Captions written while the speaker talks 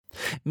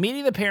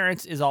Meeting the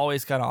parents is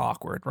always kind of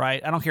awkward,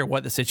 right? I don't care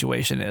what the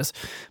situation is.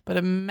 But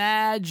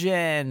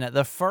imagine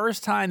the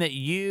first time that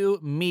you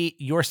meet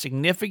your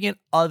significant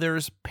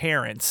other's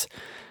parents.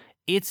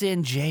 It's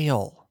in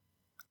jail.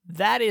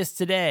 That is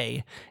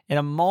today in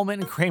a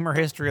moment in Kramer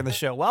history on the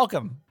show.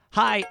 Welcome.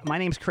 Hi, my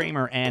name's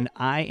Kramer, and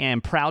I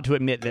am proud to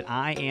admit that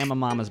I am a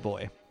mama's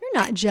boy.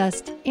 You're not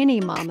just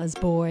any mama's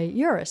boy,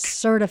 you're a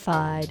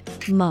certified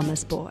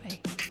mama's boy.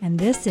 And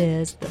this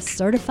is the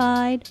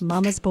Certified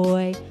Mama's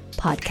Boy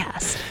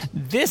Podcast.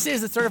 This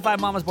is the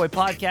Certified Mama's Boy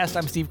Podcast.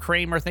 I'm Steve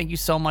Kramer. Thank you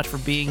so much for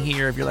being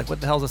here. If you're like,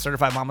 what the hell is a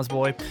Certified Mama's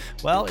Boy?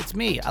 Well, it's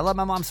me. I love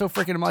my mom so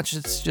freaking much.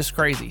 It's just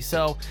crazy.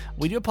 So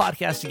we do a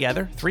podcast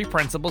together. 3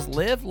 principles: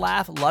 live,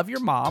 laugh, love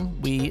your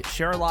mom. We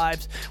share our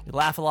lives. We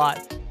laugh a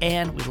lot.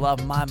 And we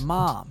love my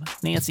mom.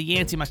 Nancy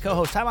Yancey, my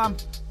co-host. Hi, Mom.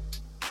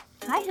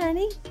 Hi,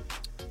 honey.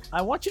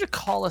 I want you to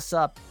call us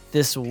up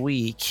this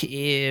week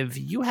if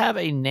you have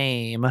a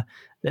name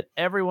that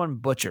everyone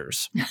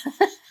butchers,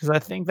 because I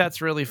think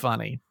that's really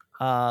funny.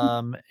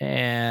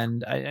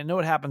 And I know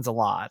it happens a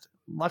lot.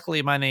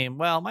 Luckily, my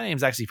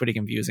name's actually pretty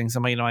confusing.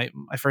 Somebody, my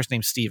first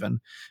name's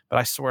Steven, but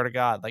I swear to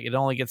God, like it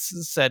only gets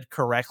said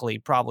correctly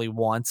probably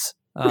once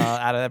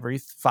out of every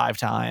 5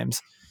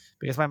 times,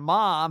 because my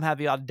mom had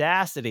the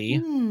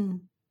audacity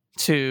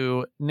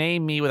to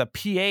name me with a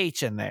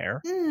PH in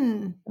there.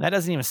 And that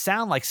doesn't even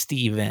sound like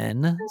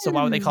Steven. So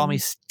why would they call me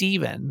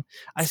Steven?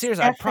 I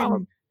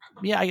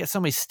get so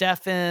many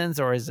Steffens,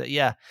 or is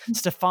it,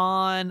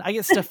 Stefan. I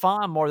get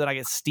Stefan more than I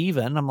get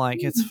Steven. I'm like,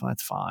 it's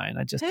fine.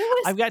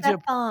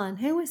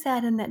 Who was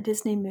that in that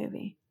Disney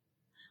movie?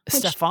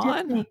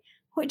 Stefan?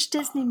 Which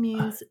Disney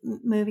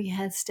movie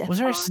has Stefan? Was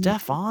there a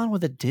Stefan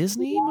with a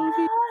Disney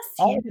movie?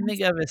 All I can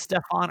think of is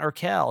Stefan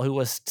Urkel, who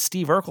was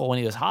Steve Urkel when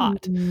he was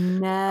hot.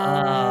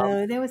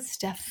 No, there was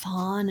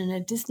Stefan in a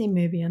Disney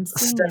movie. I'm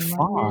seeing Stefan.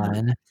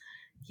 Right now.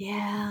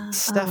 Yeah.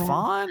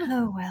 Stefan?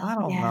 Oh, well. I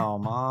don't know,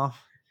 Ma.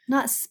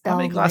 Not spelled. How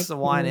many glasses of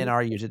wine in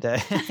are you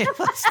today?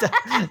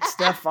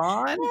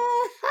 Stefan?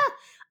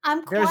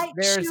 I'm quite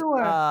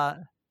sure.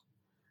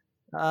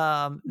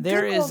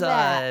 There's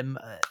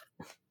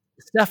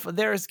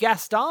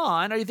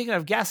Gaston. Are you thinking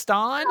of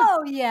Gaston?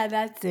 Oh, yeah,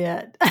 that's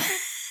it.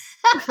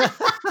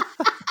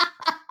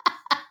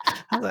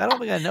 I don't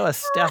think I know a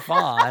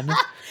Stefan.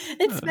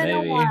 It's been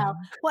a while.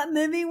 What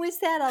movie was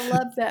that? I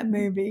love that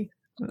movie.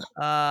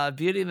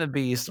 Beauty and the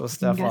Beast was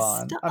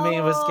Stefan.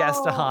 It was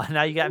Gaston.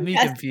 Now you got me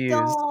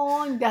confused.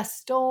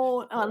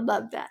 Gaston. I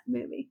love that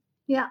movie.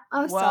 Yeah,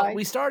 I'm sorry.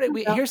 We started.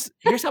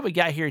 Here's how we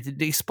got here.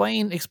 To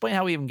explain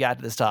how we even got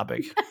to this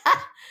topic.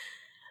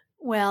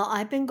 Well,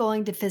 I've been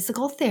going to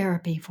physical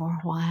therapy for a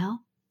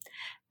while,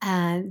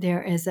 and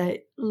there is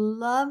a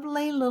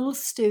lovely little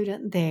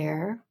student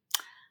there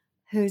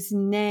whose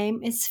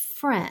name is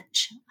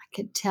French. I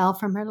could tell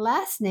from her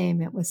last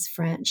name it was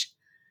French,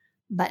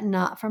 but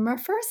not from her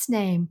first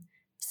name.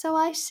 So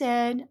I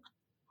said,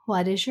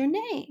 "What is your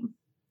name?"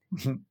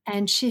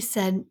 And she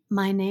said,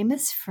 "My name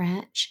is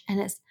French, and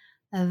it's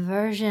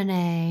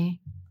Virginie,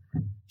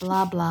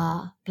 blah,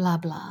 blah, blah,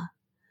 blah,"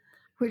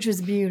 which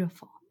was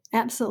beautiful.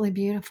 Absolutely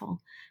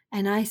beautiful.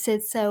 And I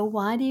said, "So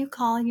why do you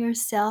call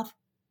yourself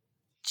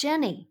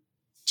Jenny?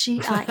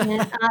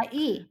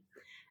 G-I-N-I-E?"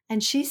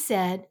 And she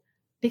said,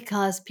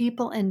 "Because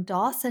people in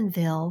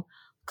Dawsonville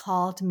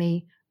called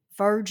me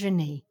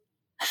Virginie."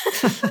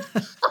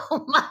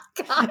 Oh my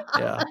God.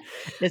 Yeah.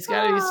 It's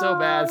got to be so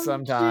bad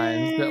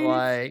sometimes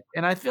that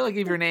and I feel like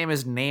if your name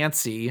is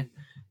Nancy,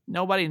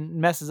 nobody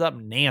messes up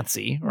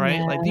Nancy, right?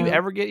 No. Like, do you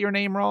ever get your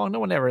name wrong? No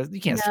one ever.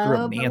 You can't screw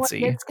up Nancy.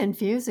 But what gets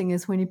confusing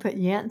is when you put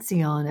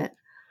Yancey on it.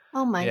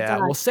 Oh my God. Yeah.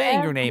 Well,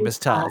 saying your name is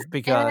tough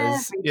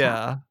because,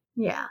 Yeah.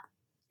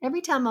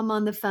 Every time I'm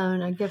on the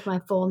phone, I give my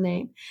full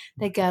name.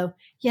 They go,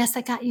 "Yes,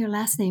 I got your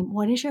last name.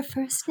 What is your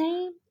first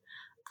name?"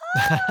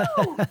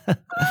 Oh.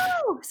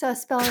 So I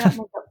spell it out and I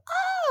go,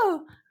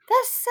 "Oh,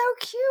 that's so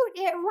cute.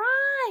 It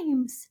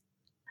rhymes."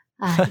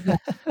 Yeah,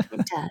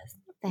 it does.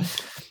 Thank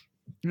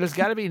you. There's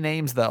got to be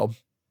names, though,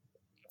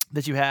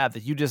 that you have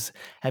that you just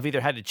have either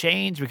had to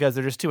change because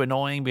they're just too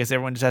annoying because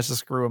everyone just has to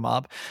screw them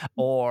up,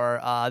 or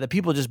that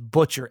people just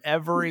butcher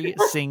every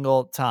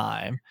single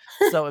time.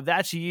 So if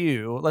that's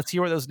you, let's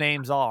hear what those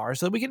names are.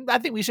 So I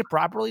think we should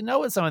properly know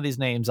what some of these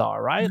names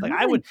are, right? Like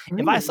I would,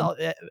 if I saw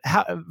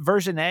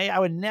Virginie, I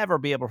would never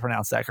be able to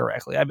pronounce that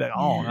correctly. I'd be like,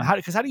 oh, how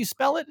do you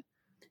spell it?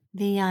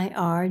 Virginie.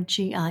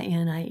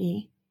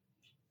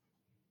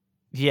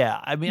 Yeah,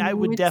 I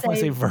would definitely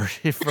say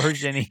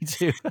Virginie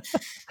too.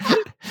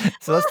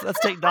 So let's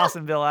take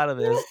Dawsonville out of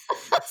this.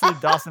 Let's leave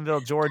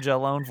Dawsonville, Georgia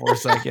alone for a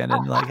second.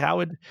 And how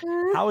would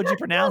you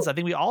pronounce that? I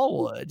think we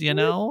all would,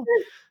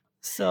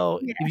 So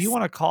if you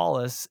want to call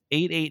us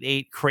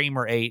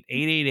 888-KRAMER-8,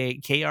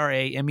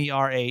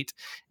 888-KRAMER-8,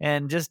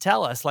 and just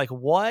tell us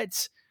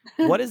what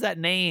is that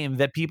name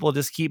that people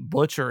just keep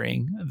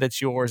butchering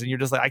that's yours, and you're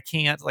just like, I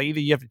can't, either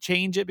you have to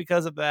change it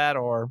because of that,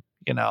 or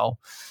you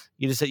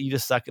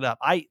just suck it up.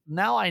 I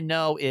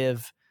know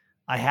if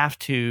I have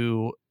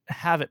to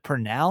have it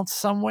pronounced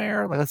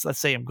somewhere, like let's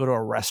say I'm go to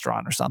a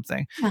restaurant or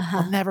something,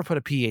 I'll never put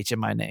a PH in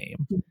my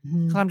name.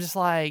 Mhm. I'm just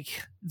like,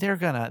 they're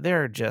gonna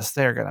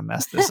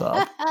mess this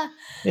up.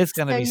 It's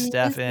gonna So be you use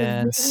the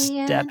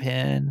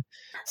Vivian?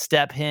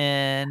 Step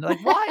hen.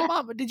 Like, why,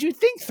 Mom? Did you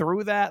think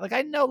through that? Like,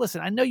 I know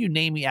you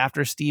named me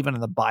after Stephen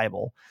in the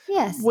Bible,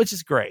 Yes. which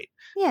is great.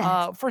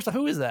 Yes. First off,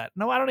 who is that?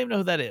 No, I don't even know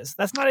who that is.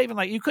 That's not even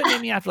like, you couldn't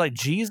name me after like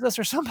Jesus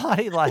or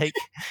somebody. Like,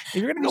 if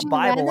you're gonna Would go you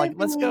Bible, rather like,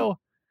 let's be go.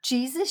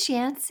 Jesus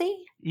Yancey?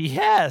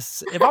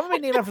 Yes. If I'm gonna be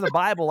named after the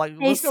Bible, like,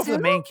 let's go for the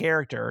Jesus? main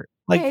character.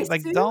 Like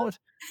Jesus? don't.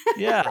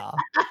 Yeah.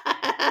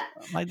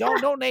 Like,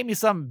 don't name me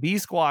some B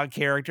Squad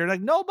character.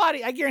 Like,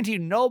 nobody, I guarantee you,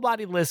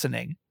 nobody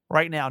listening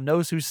right now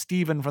knows who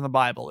Stephen from the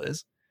Bible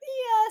is.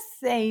 Yes,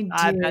 they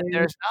I bet do.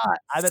 there's not.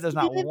 I bet there's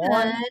not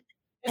one. Stephen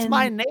It's and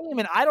my name,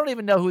 and I don't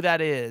even know who that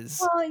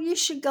is. well, you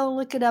should go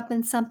look it up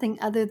in something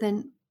other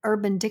than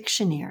Urban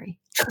Dictionary.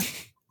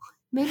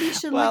 Maybe you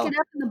should look Well, it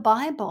up in the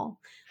Bible.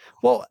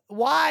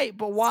 why?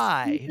 But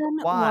why?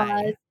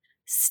 Why?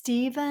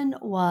 Stephen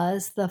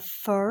was the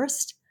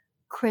first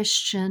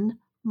Christian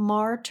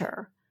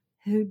martyr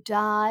who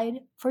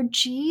died for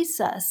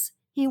Jesus.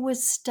 He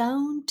was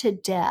stoned to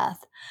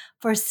death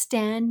for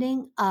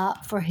standing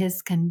up for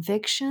his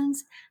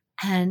convictions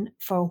and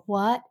for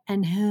what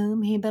and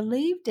whom he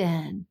believed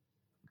in.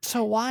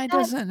 So why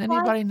That's doesn't quite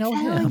anybody know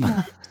him?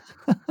 brilliant.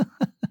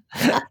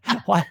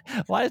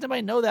 why does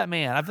nobody know that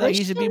man? I feel like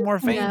he should be more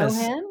famous.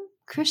 Know him.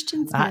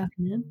 Christians I- know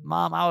him.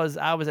 Mom, I was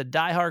a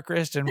diehard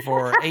Christian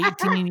for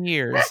 18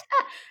 years.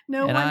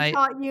 No And one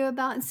taught you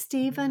about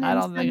Stephen. I in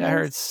don't think I Sunday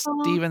heard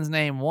school? Stephen's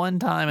name one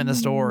time in the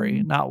story.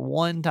 Mm. Not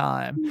one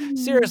time. Mm.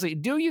 Seriously,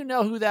 do you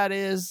know who that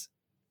is?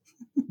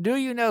 Do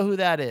you know who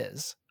that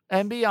is?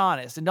 And be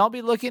honest, and don't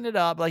be looking it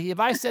up. Like, if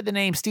I said the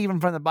name Stephen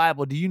from the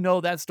Bible, do you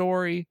know that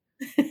story?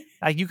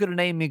 Like, you could have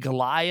named me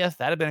Goliath.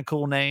 That'd have been a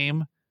cool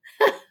name.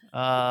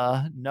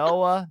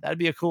 Noah, that'd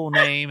be a cool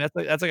name.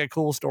 That's like a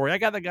cool story. I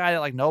got the guy that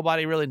like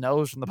nobody really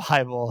knows from the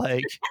Bible.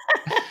 Like,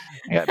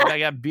 I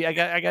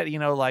got you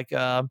know, like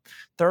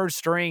third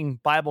string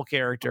Bible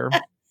character.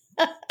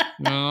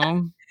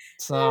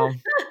 So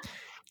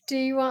Do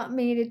you want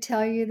me to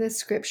tell you the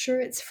scripture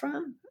it's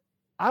from?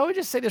 I would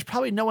just say there's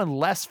probably no one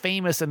less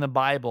famous in the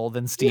Bible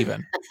than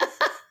Stephen.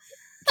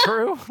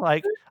 True.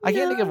 Like, I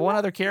can't think of one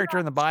other character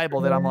in the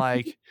Bible that I'm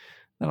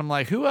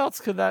like, who else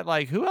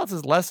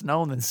is less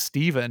known than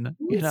Stephen?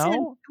 You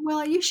know?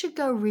 Well, you should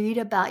go read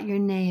about your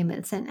name.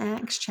 It's in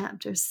Acts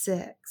chapter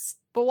 6.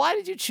 But why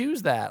did you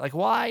choose that? Like,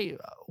 why?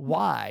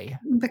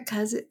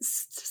 Because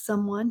it's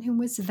someone who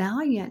was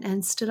valiant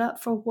and stood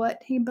up for what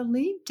he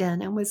believed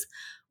in and was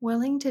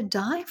willing to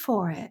die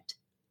for it.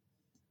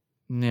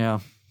 Yeah.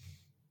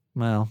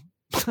 Well,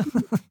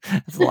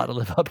 that's a lot to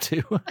live up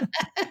to.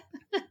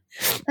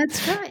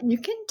 That's right. You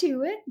can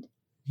do it.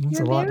 That's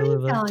You're a lot to very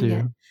live up to.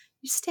 valiant.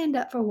 You stand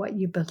up for what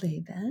you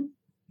believe in.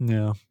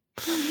 Yeah.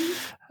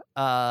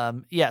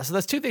 Mhm. Yeah, so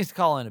there's two things to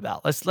call in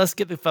about. Let's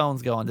get the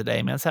phones going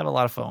today, man. Let's have a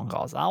lot of phone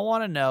calls. I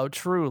want to know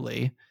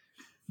truly,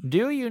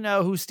 do you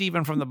know who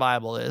Stephen from the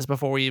Bible is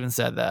before we even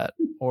said that?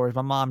 Or is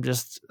my mom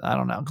just, I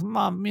don't know. 'Cause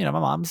Mom, you know, my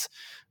mom's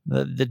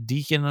the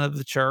deacon of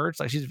the church.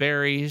 Like, she's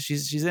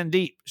in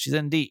deep. She's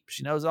in deep.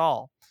 She knows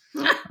all.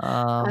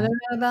 I don't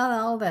know about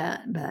all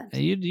that, but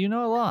You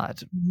know a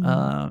lot.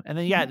 Mhm. And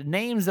then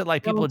names that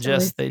like people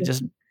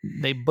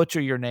they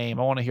butcher your name.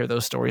 I want to hear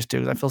those stories too,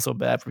 because I feel so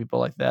bad for people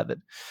like that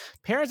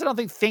parents I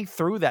don't think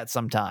through that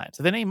sometimes.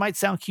 The name might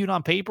sound cute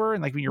on paper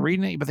and like when you're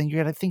reading it, but then you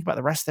got to think about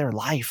the rest of their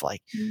life.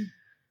 Like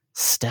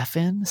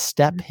Stephen,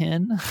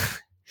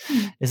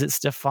 is it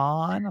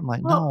Stefan? I'm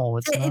like, no,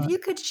 it's not. if you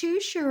could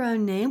choose your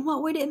own name,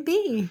 what would it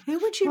be? Who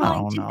would you I like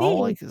don't to know, be?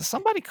 like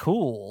somebody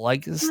cool,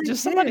 like Like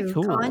just somebody who?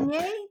 cool.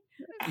 Kanye?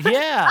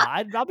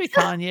 Yeah, I'll be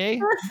Kanye.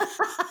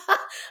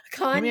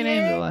 Give me a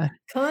name to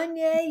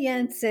Kanye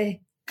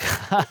Yancey.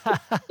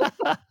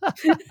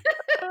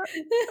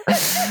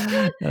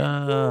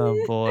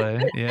 Oh boy.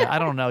 Yeah, I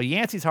don't know.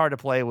 Yancey's hard to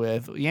play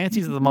with.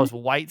 Yancey's the most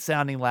white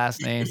sounding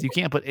last names. You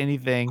can't put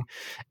anything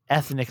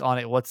ethnic on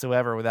it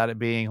whatsoever without it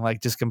being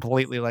like just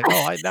completely like,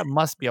 that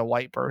must be a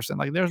white person.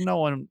 Like, there's no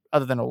one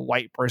other than a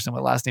white person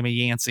with last name of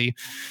Yancey.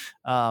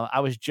 I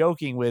was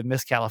joking with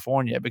Miss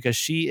California because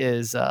she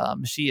is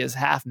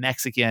half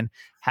Mexican,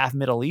 half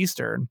Middle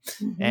Eastern,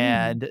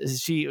 and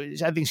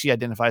I think she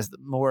identifies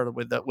more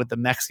with the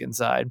Mexican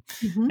side.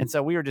 And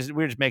so we were just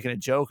making a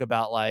joke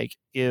about like,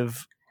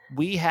 if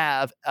we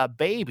have a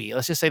baby,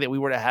 let's just say that we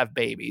were to have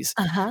babies.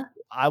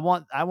 I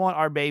want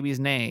our baby's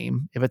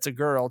name, if it's a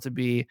girl, to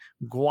be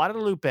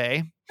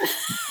Guadalupe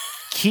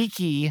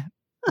Kiki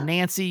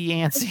Nancy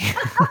Yancey.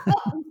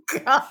 Oh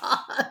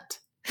God.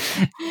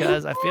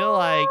 Because I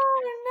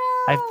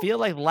feel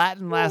like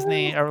Latin last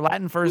name or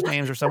Latin first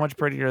names are so much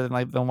prettier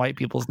than white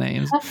people's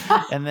names.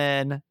 And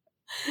then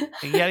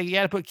you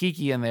gotta put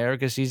Kiki in there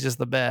because she's just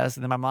the best.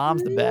 And then my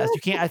mom's the best.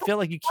 I feel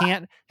like you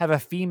can't have a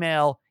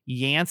female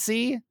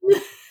Yancey.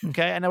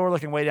 Okay. I know we're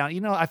looking way down.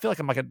 You know, I feel like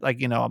I'm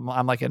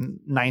like in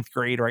ninth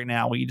grade right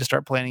now where you just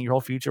start planning your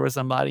whole future with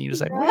somebody. And you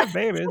just say, we have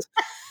babies.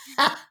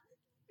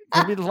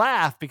 And we'd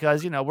laugh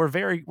because, we're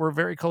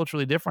very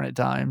culturally different at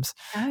times.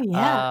 Oh,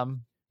 yeah.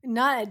 Um,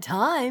 Not at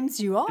times,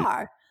 you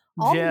are.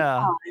 All the yeah.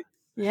 time.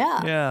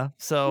 Yeah. Yeah.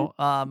 So,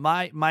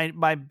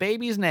 my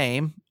baby's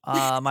name,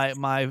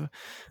 my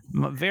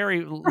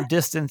very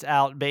distant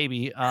out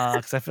baby,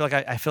 because I feel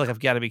like I've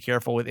got to be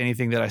careful with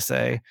anything that I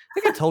say. I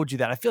think I told you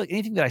that. I feel like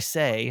anything that I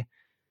say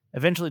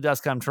eventually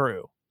does come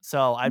true.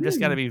 So I've just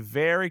got to Mm, be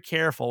very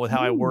careful with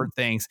how I mm, word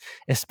things,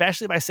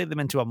 especially if I say them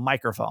into a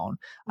microphone.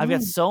 I've got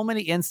mm. so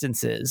many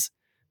instances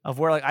of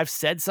where like I've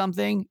said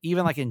something,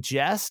 even like in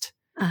jest,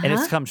 and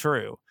it's Uh-huh. come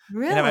true. And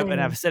Really?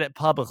 I've said it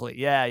publicly.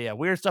 Yeah, yeah.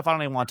 Weird stuff I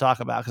don't even want to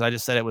talk about because I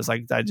just said it was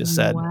like I just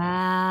said.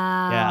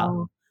 Yeah.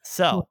 Wow.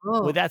 So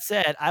with Whoa. that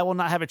said, I will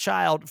not have a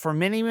child for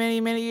many,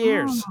 many, many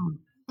years. Mm,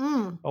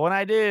 mm. But when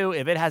I do,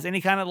 if it has any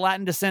kind of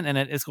Latin descent in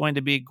it, it's going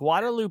to be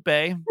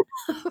Guadalupe,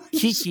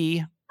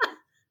 Kiki,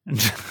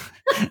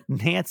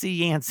 Nancy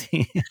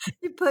Yancey.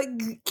 You put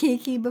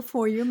Kiki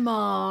before your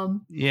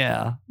mom.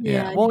 Yeah,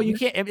 yeah. Yeah, Well, you you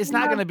can't. It's you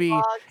not have going to be.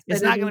 dogs It's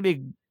that are not going to be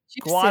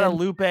gypsy.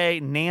 Guadalupe,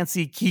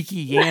 Nancy, Kiki,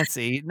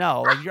 Yancey.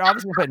 No, like you're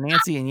obviously going to put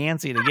Nancy and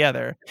Yancey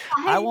together.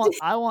 I I want.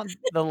 I want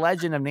the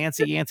legend of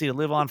Nancy Yancey to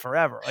live on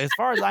forever. Like, as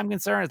far as I'm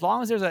concerned, as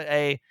long as there's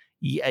a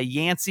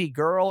Yancey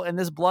girl in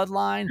this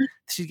bloodline,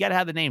 she's got to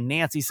have the name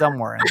Nancy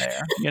somewhere in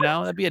there.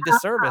 That'd be a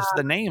disservice to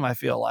the name. I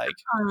feel like.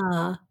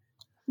 uh,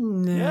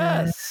 no.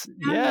 Yes,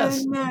 No, no,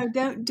 yes. no,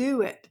 don't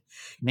do it.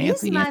 Use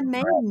Nancy my Yancey.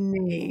 maiden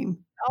name.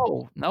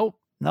 No, nope,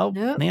 nope.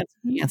 Nope. Nancy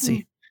Mm-mm.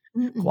 Yancey.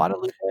 Mm-mm.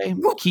 Guadalupe,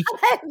 Kiki.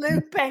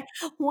 Guadalupe.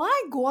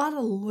 Why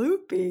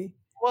Guadalupe?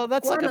 Well,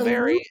 that's like a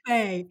very,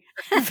 Guadalupe.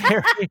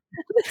 very,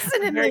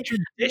 Listen to very me.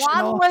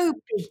 traditional. Guadalupe.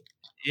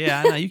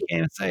 Yeah, I know you can't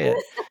even say it.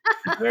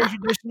 It's a very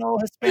traditional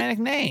Hispanic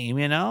name,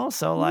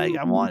 So, like,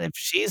 Mm. if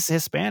she's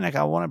Hispanic,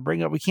 I want to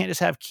bring up. We can't just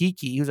have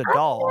Kiki, who's a I've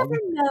dog.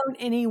 never known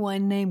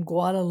anyone named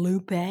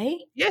Guadalupe.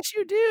 Yes,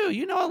 you do.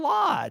 You know a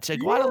lot. No.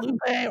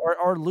 Guadalupe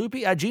or Lupe.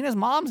 Gina's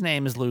mom's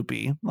name is Lupe.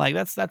 Like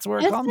that's where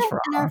it Is comes it? from.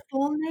 And her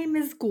full name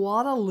is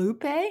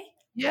Guadalupe?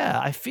 Yeah,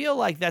 I feel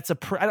like that's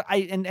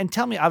and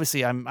tell me.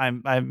 Obviously,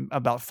 I'm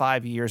about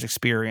 5 years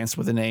experienced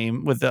with the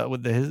name with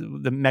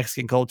the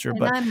Mexican culture, And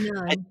but I'm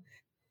I, none.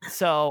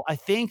 so I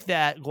think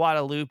that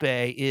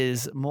Guadalupe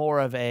is more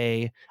of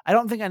a. I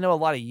don't think I know a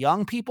lot of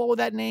young people with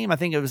that name. I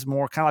think it was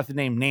more kind of like the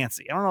name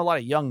Nancy. I don't know a lot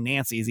of young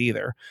Nancys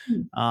either,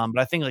 Hmm. but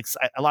I think like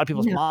a lot of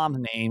people's No. mom's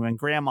name and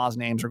grandma's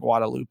names are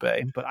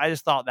Guadalupe. But I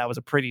just thought that was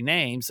a pretty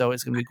name, so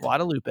it's going to be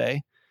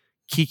Guadalupe,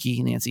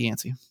 Kiki, Nancy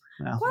Yancey.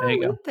 Well, there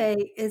you go.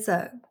 Guadalupe is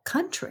a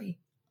country.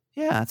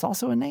 Yeah, it's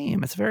also a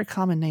name. It's a very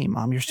common name,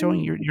 Mom. You're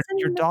showing your It's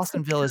your in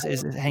Dawsonville is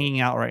Mexico.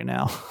 hanging out right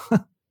now.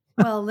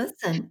 Well,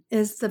 listen,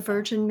 is the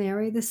Virgin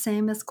Mary the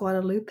same as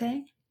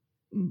Guadalupe?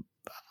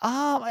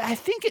 I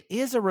think it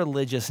is a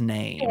religious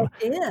name.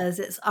 It is.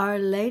 It's Our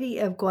Lady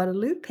of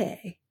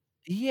Guadalupe.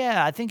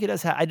 Yeah, I think it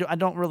does have. I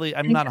don't really.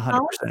 I'm In not 100%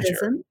 sure.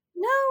 Catholicism,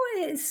 no,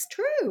 it's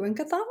true. In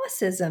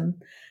Catholicism,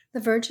 the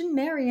Virgin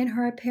Mary in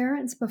her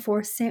appearance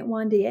before Saint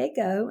Juan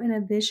Diego in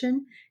a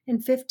vision in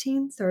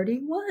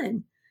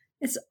 1531.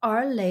 It's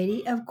Our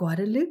Lady of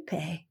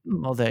Guadalupe.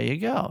 Well, there you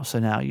go. So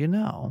now you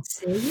know.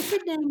 See, you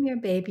could name your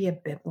baby a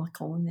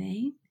biblical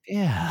name.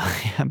 Yeah,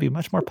 I'd be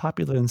much more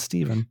popular than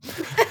Steven.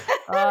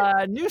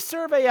 New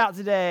survey out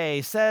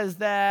today says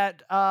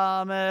that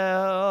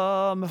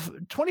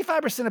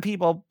 25% of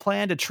people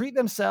plan to treat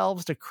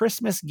themselves to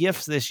Christmas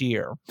gifts this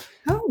year.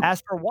 Oh,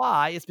 As for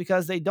why, it's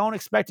because they don't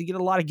expect to get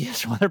a lot of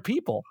gifts from other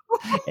people.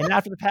 And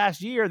after the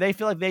past year, they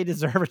feel like they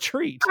deserve a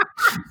treat.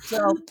 So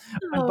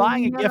when oh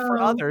buying a gift for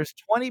no. others,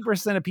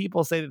 20% of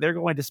people say that they're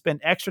going to spend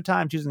extra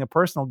time choosing a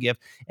personal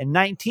gift. And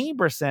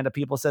 19% of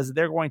people says that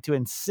they're going to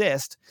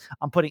insist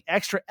on putting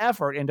extra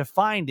effort into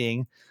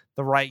finding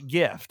the right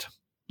gift.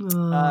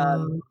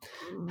 Oh.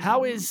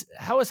 How is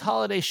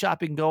holiday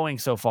shopping going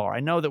so far? I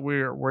know that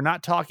we're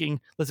not talking.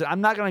 Listen,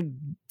 I'm not going to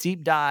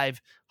deep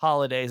dive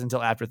holidays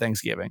until after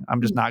Thanksgiving.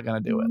 I'm just not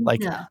going to do it.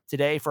 Like No.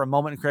 today, for a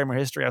moment in Kramer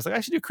history, I was like,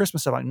 I should do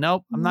Christmas stuff. Like,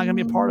 nope, I'm not going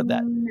to be a part of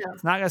that. No.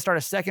 It's not going to start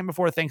a second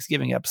before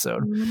Thanksgiving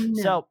episode.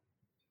 No. So,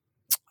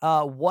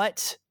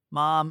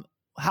 Mom?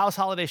 How's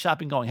holiday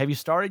shopping going? Have you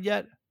started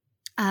yet?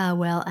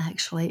 Well,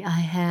 actually, I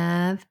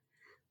have.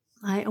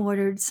 I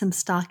ordered some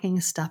stocking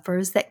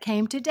stuffers that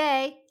came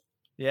today.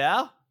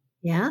 Yeah,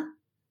 Yeah.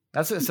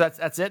 that's it. So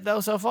that's it though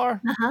so far.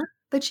 Uh-huh.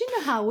 But you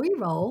know how we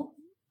roll.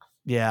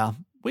 Yeah.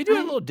 We do it a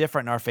Right. little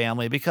different in our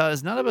family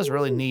because none of us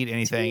really need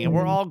anything, and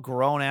we're all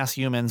grown ass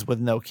humans with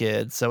no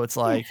kids. So it's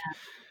like,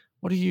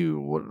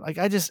 like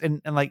I just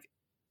and like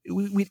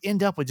we'd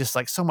end up with just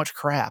like so much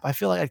crap. I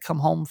feel like I'd come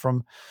home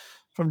from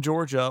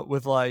Georgia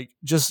with like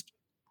just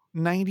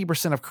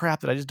 90% of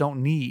crap that I just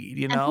don't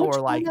need, And or which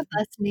like one of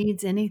us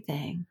needs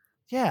anything?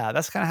 yeah,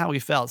 that's kind of how we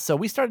felt. So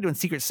we started doing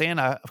Secret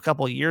Santa a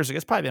couple of years ago.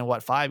 It's probably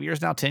been 5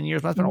 years now, 10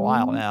 years. But it's been a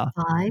while now.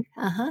 5.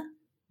 Uh-huh.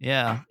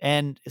 Yeah.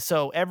 And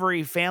so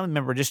every family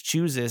member just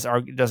chooses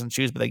or doesn't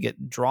choose, but they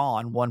get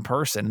drawn one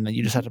person. And then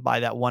you just have to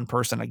buy that one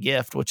person a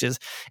gift, which is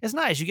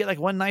nice. You get like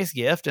one nice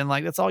gift and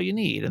like that's all you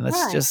need. And that's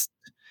Right. just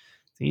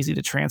it's easy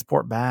to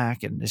transport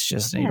back. And it's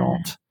just you Yeah.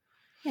 don't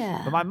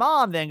Yeah. But my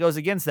mom then goes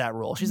against that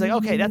rule. She's like,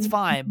 okay, that's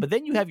fine. But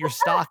then you have your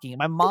stocking.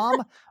 My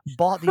mom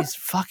bought these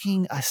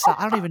fucking, I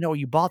don't even know where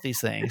you bought these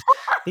things.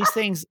 These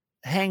things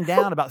hang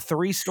down about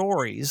 3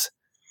 stories.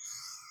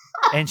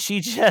 And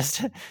she's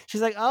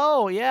like,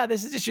 oh yeah,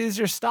 these is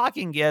your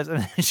stocking gifts. And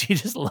then she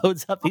just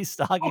loads up these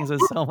stockings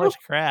with so much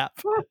crap.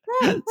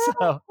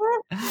 So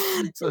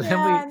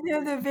then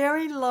they're the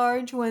very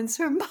large ones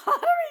from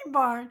Pottery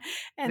Barn.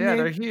 And they're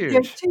they're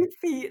huge. 2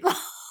 feet long.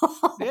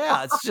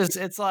 Yeah,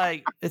 it's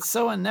like, it's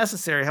so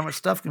unnecessary how much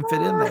stuff can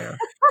fit in there.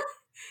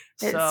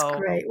 It's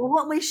great. Well,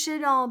 what we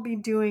should all be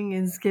doing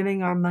is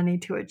giving our money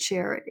to a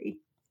charity.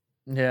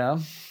 Yeah,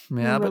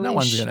 but no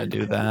one's gonna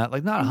do that.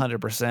 Like, not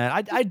 100%.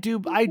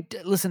 I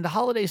listen. The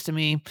holidays to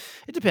me,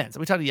 it depends.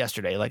 We talked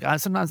yesterday. Like,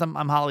 sometimes I'm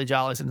holly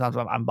jolly. Sometimes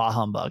I'm bah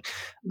humbug.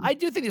 I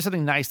do think there's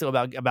something nice though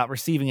about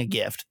receiving a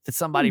gift that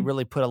somebody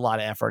really put a lot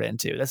of effort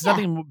into. That's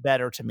nothing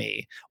better to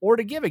me. Or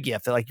to give a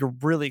gift that like you're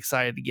really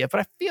excited to give. But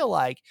I feel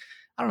like,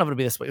 I don't know if it'll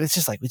be this way. It's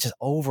just like we just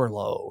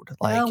overload.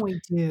 Like, no, we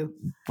do.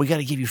 We got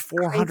to give you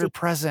 400 Crazy.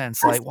 presents.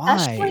 Especially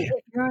Like, why?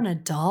 if you're an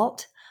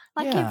adult.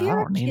 Like, Yeah, if you're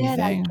I a don't need kid,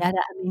 I anything. get it.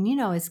 I mean,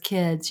 as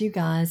kids, you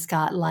guys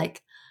got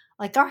like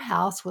our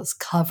house was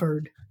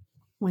covered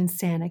when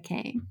Santa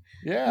came.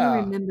 I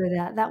remember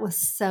that. That was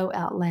so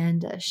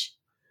outlandish.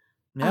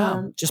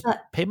 Yeah, just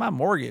pay my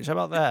mortgage. How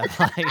about that?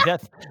 Like,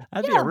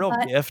 that'd be a real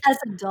gift. As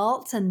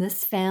adults in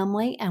this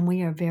family, and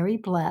we are very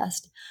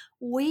blessed,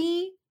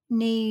 we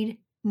need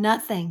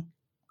nothing.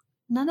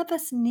 None of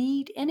us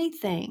need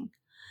anything.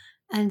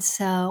 And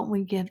so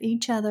we give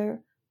each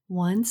other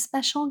one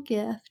special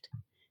gift.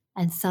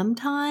 And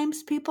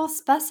sometimes people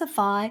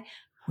specify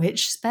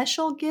which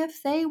special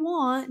gift they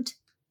want.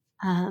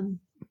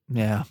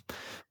 Yeah.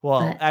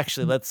 Well,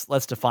 actually,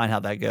 let's define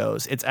how that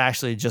goes. It's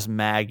actually just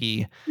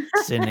Maggie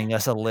sending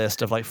us a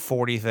list of like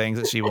 40 things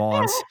that she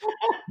wants.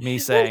 Me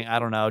saying, I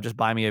don't know, just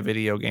buy me a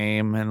video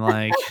game, and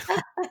like,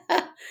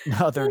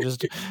 no,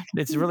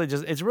 it's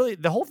really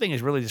the whole thing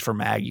is really just for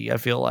Maggie, I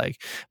feel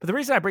like. But the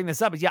reason I bring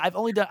this up is, I've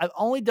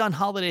only done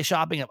holiday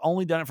shopping. I've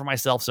only done it for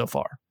myself so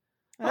far.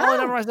 I've only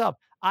done it for myself.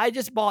 I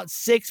just bought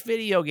 6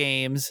 video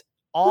games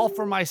all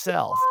for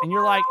myself. And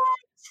you're like,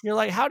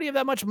 how do you have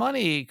that much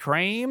money,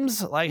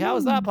 Crames? Like, how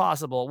is that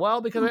possible?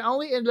 Well, because I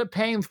only ended up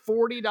paying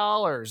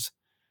 $40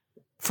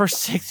 for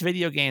 6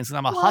 video games, and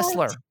I'm a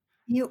hustler.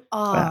 You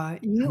are.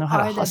 You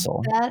are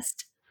the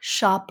best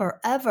shopper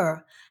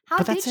ever. How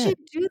did you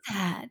do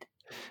that?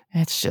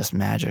 It's just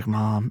magic,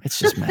 Mom. It's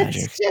just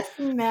magic. It's just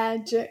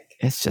magic.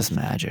 It's just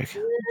magic.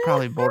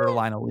 Probably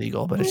borderline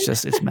illegal, but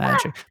it's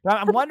magic. But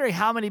I'm wondering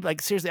how many,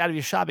 like, seriously, out of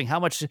your shopping,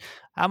 how much,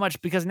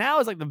 because now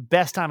is like the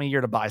best time of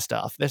year to buy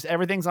stuff.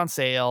 Everything's on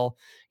sale.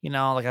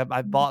 Like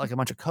I bought like a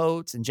bunch of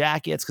coats and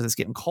jackets because it's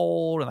getting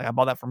cold. And like I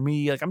bought that for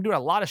me. Like, I'm doing a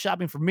lot of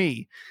shopping for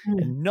me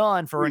and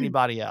none for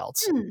anybody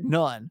else.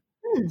 None.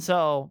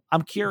 So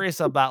I'm curious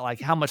about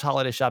like how much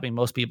holiday shopping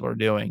most people are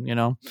doing,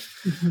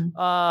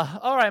 All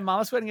right, Mom,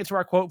 let's go ahead and get to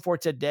our quote for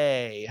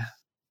today.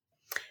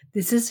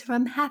 This is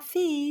from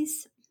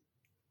Hafiz,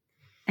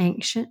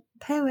 ancient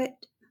poet.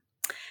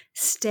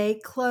 Stay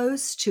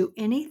close to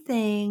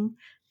anything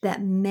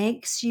that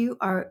makes you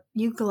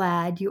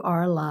glad you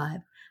are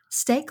alive.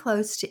 Stay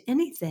close to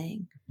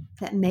anything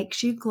that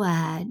makes you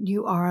glad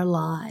you are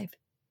alive.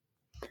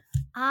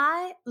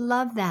 I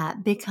love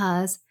that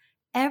because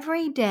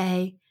every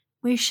day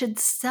we should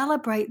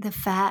celebrate the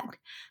fact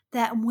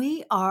that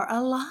we are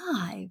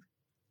alive.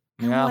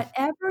 And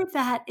whatever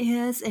that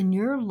is in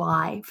your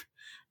life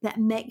that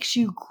makes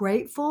you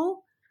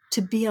grateful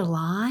to be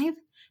alive,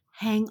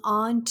 hang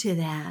on to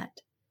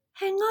that.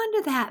 Hang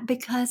on to that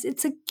because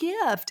it's a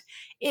gift.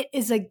 It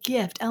is a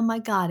gift. Oh my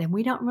God. And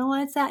we don't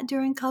realize that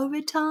during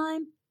COVID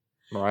time.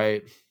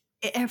 Right.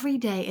 Every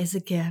day is a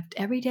gift.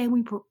 Every day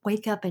we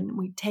wake up and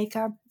we take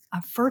our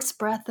first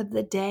breath of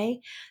the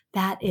day.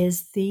 That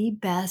is the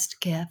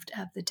best gift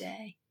of the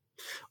day.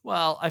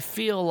 Well, I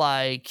feel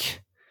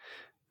like,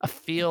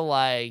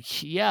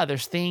 yeah,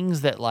 there's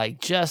things that like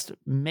just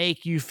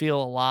make you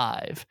feel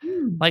alive.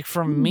 Like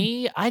for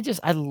me, I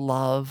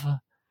love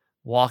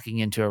walking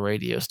into a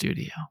radio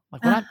studio.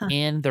 Like when I'm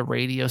in the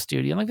radio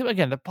studio, like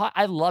again,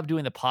 I love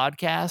doing the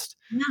podcast,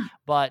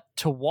 but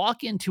to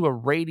walk into a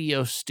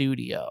radio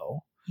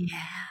studio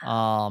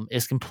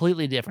is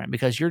completely different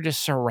because you're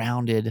just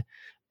surrounded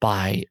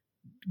by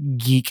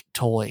geek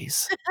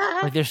toys.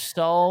 Like there's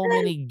so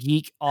many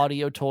geek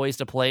audio toys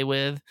to play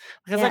with.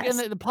 Because like in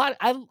the pod,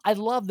 I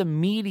love the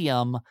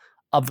medium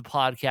of the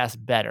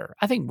podcast better.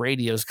 I think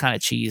radio is kind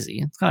of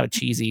cheesy. It's kind of a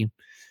cheesy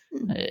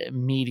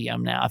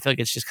medium now. I feel like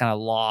it's just kind of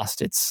lost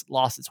its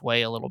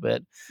way a little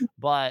bit.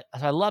 But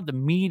I love the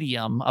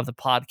medium of the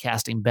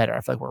podcasting better.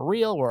 I feel like we're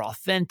real, we're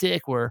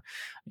authentic,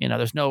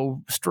 there's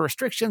no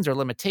restrictions or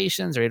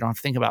limitations, or you don't have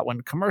to think about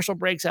when commercial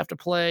breaks have to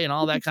play and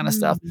all that kind of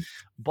stuff.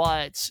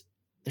 But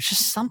there's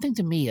just something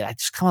to me. I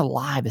just come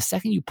alive the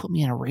second you put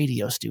me in a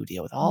radio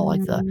studio with all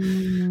like the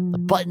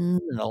Mm.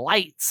 buttons and the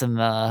lights and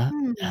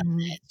Mm.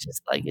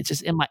 it's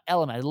just in my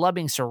element. I love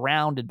being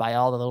surrounded by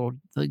all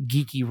the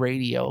geeky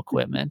radio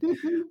equipment.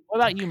 What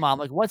about you, Mom?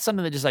 Like, what's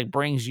something that just like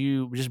brings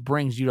you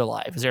to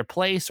life? Is there a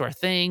place or a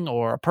thing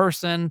or a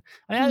person?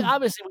 I mean, Mm.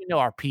 obviously we know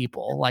our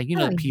people, like, you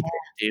know, Oh, the people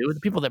that do, the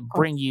people that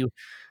bring you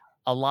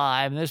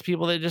alive, and there's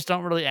people that just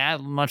don't really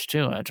add much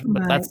to it.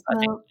 But right. I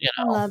think, Well,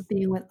 I love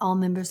being with all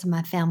members of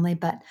my family,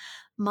 but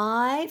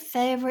my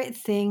favorite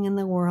thing in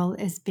the world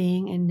is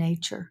being in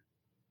nature.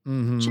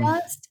 mhm.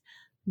 Just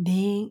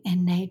being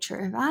in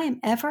nature. If I am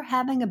ever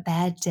having a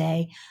bad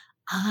day,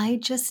 I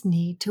just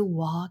need to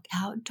walk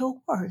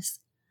outdoors.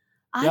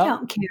 I Yep.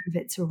 don't care if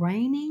it's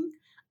raining.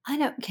 I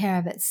don't care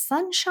if it's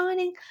sun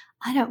shining.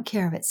 I don't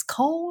care if it's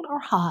cold or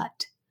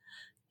hot.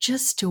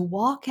 Just to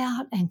walk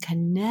out and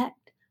connect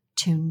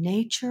to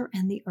nature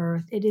and the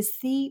earth. It is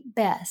the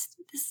best.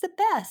 It's the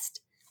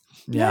best.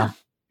 Yeah.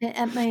 Yeah.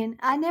 I mean,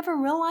 I never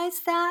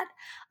realized that.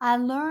 I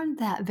learned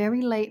that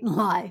very late in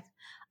life.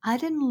 I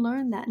didn't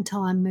learn that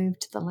until I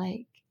moved to the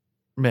lake.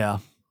 Yeah.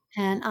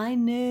 And I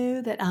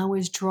knew that I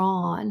was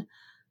drawn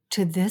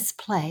to this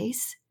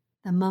place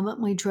the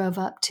moment we drove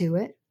up to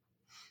it,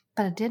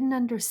 but I didn't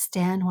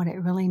understand what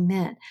it really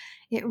meant.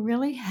 It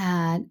really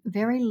had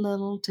very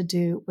little to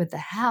do with the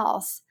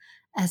house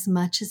as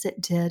much as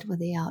it did with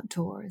the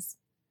outdoors.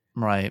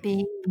 Right.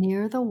 Being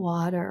near the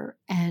water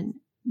and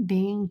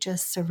being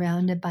just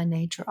surrounded by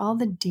nature, all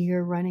the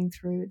deer running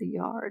through the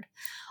yard,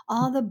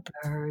 all the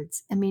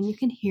birds. I mean, you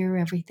can hear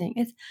everything.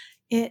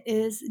 It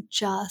is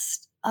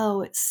just,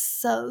 oh, it's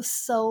so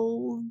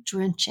soul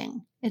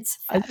drenching. It's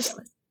I just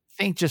fabulous.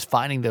 think just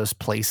finding those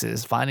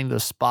places, finding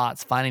those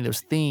spots, finding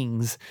those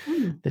things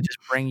Mm, that just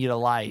bring you to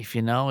life,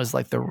 you know, is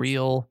like the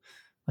real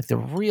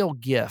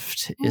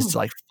gift is mm. to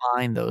like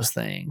find those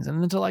things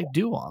and then to like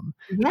do them.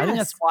 I think that's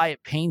Yes. why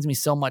it pains me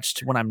so much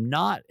when I'm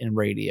not in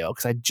radio,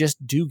 because I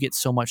just do get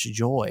so much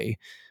joy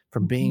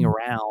from being Mhm.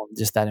 around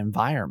just that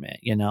environment,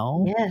 you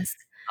know? Yes.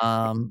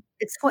 Um,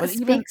 It's what but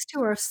even speaks to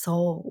our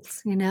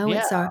souls, you know?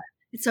 yeah,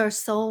 It's our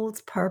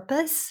soul's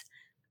purpose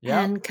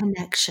yep, and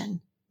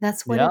connection.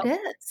 That's what yep, it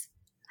is.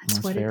 That's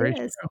that's what it very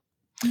is. true.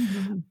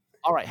 Mhm.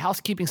 All right,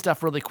 housekeeping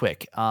stuff really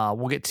quick.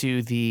 We'll get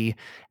to the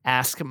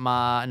what's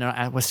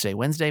today?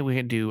 Wednesday. We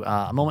can do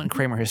a moment in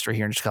Kramer history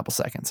here in just a couple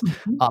seconds.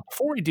 Mhm.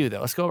 Before we do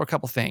though, let's go over a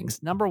couple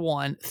things. Number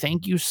one,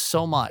 thank you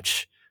so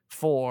much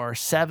for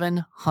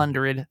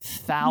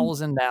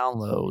 700,000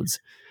 downloads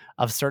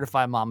of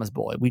Certified Mama's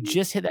Boy. We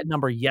just hit that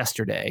number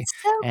yesterday,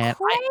 So and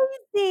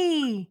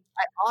crazy.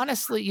 I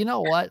honestly, you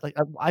know what? Like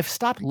I've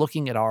stopped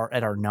looking at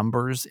our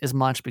numbers as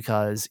much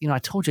because I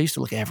told you I used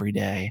to look every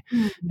day,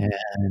 Mhm.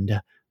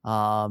 and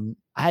I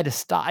had to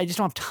stop. I just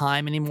don't have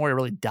time anymore to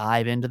really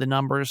dive into the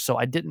numbers, so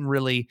I haven't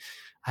really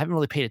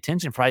paid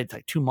attention for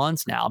like 2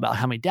 months now about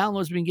how many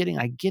downloads we've been getting.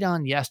 I get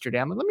on yesterday.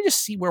 I'm like, let me just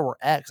see where we're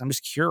at 'cause I'm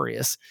just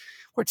curious.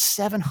 We're at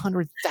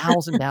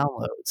 700,000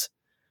 downloads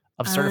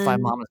of Certified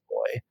Mama's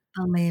Boy,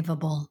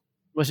 Unbelievable.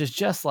 which is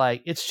just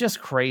like, it's just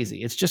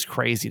crazy. It's just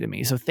crazy to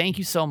me. So thank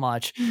you so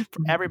much for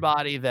Mhm.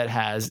 everybody that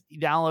has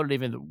downloaded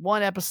even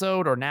one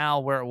episode, or now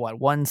we're at what,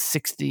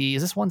 160?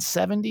 Is this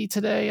 170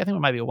 today? I think it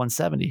might be a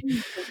 170. I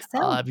think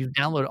so. If you've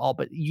downloaded all,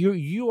 but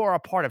you are a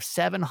part of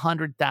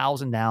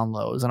 700,000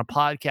 downloads on a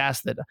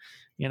podcast that,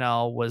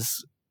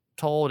 was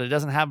told it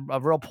doesn't have a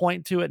real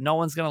point to it. No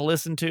one's going to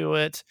listen to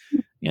it.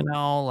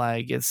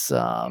 Like it's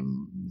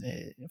from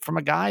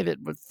a guy that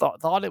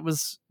thought it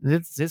was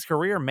his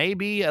career,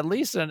 maybe at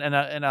least in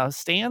a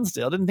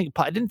standstill. I didn't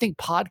think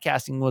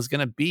podcasting was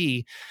going to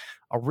be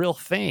a real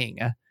thing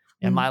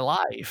in my Mm.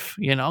 life,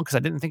 because I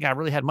didn't think I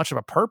really had much of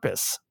a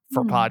purpose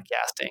for Mm.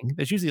 podcasting.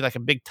 There's usually like a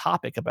big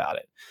topic about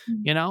it,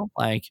 Mm.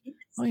 like, Yes.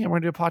 oh yeah, we're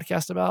gonna do a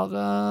podcast about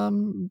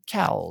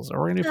cows, or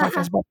we're gonna do a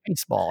podcast about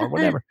baseball or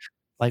whatever.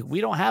 Like,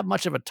 we don't have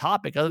much of a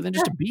topic other than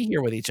just to be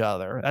here with each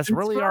other. That's That's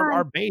really right.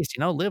 our base,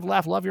 live,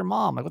 laugh, love your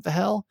mom. Like, what the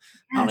hell?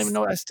 I don't even Yes.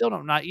 know. I still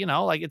don't not,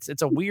 like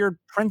it's a weird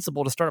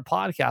principle to start a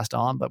podcast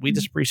on, but we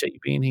just appreciate you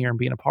being here and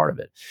being a part of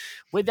it.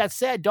 With that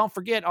said, don't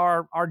forget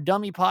our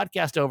dummy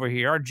podcast over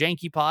here, our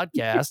janky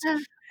podcast.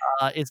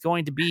 Is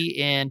going to be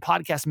in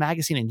Podcast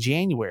Magazine in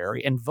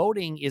January, and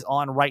voting is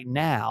on right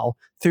now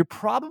through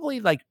probably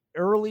like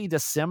early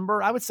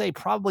December. I would say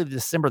probably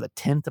December the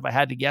 10th, if I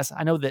had to guess.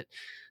 I know that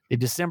the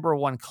December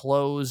one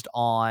closed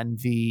on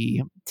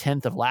the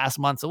 10th of last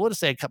month, so we'll just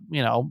say,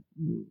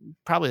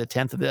 probably the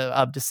 10th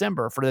of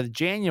December for the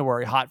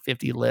January Hot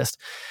 50 list.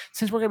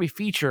 Since we're going to be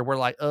featured, we're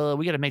like,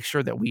 we got to make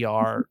sure that we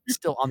are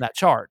still on that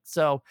chart.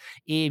 So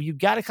if you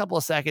got a couple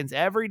of seconds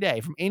every day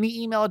from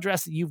any email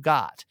address that you've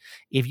got,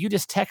 if you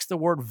just text the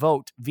word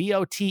vote,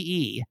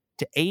 VOTE,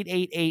 to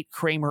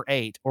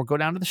 888-Kramer8, or go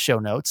down to the show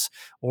notes,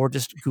 or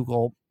just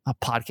Google a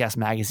Podcast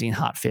Magazine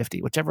Hot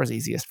 50, whichever is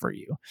easiest for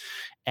you.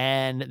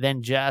 And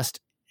then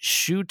just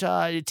shoot.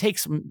 It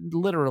takes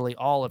literally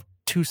all of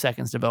 2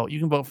 seconds to vote. You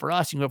can vote for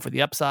us. You can vote for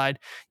The Upside.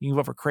 You can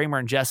vote for Kramer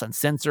and Jess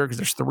Uncensored, because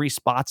there's 3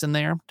 spots in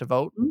there to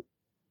vote. Mhm.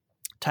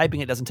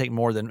 Typing it doesn't take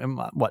more than,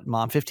 what,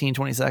 Mom, 15,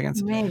 20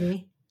 seconds?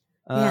 Maybe.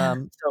 Yeah.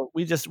 So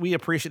we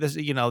appreciate this.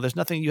 There's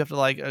nothing you have to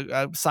like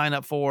sign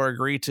up for,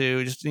 agree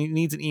to. Just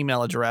needs an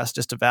email address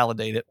just to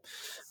validate it.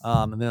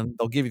 And then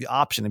they'll give you the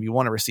option if you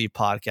want to receive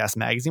podcast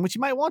magazine, which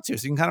you might want to,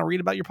 so you can kind of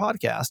read about your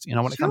podcast,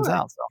 when it comes Sure.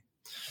 out. So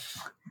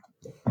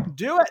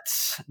do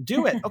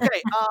it.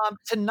 Okay.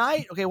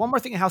 Tonight. Okay. One more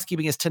thing in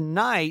housekeeping is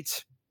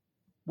tonight,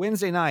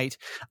 Wednesday night,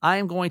 I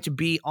am going to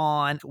be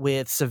on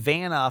with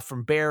Savannah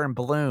from Bear and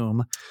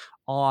Bloom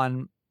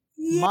on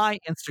my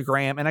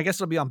Instagram, and I guess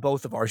it'll be on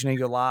both of ours. You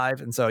go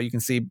live, and so you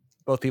can see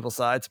both people's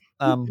sides.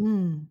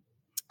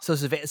 So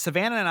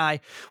Savannah and I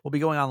will be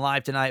going on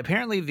live tonight.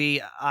 Apparently,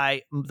 the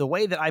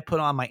way that I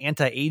put on my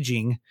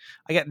anti-aging,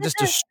 I got just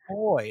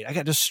destroyed.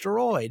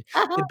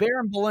 The Bear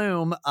and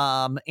Bloom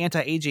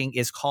anti-aging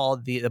is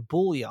called the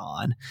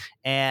Bullion,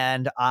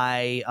 and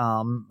I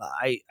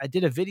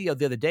did a video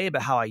the other day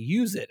about how I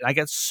use it, and I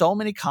got so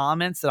many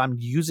comments that I'm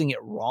using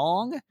it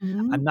wrong.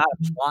 I'm not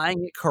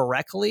applying it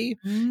correctly,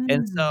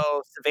 and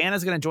so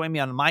Savannah's going to join me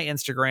on my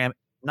Instagram.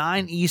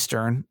 9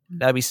 Eastern,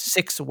 that'll be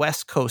 6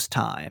 West Coast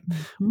time.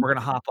 We're going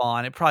to hop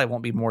on. It probably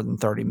won't be more than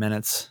 30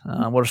 minutes.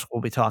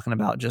 We'll be talking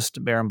about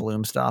just Bear and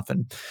Bloom stuff.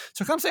 And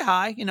so come say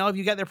hi. If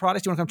you got their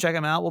products, you want to come check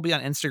them out, we'll be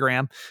on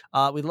Instagram.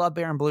 We love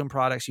Bear and Bloom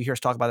products. You hear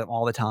us talk about them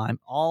all the time.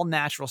 All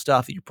natural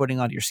stuff that you're putting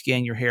on your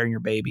skin, your hair, and your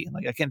baby.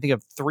 Like, I can't think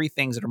of 3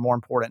 things that are more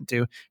important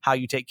to how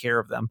you take care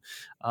of them.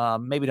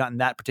 Maybe not in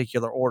that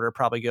particular order.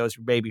 Probably goes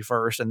your baby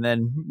first, and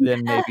then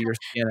maybe your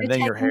skin, and then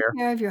your hair. Taking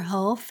care of your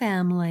whole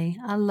family.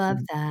 I love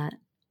that.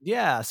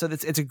 Yeah, so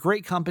it's a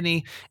great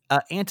company.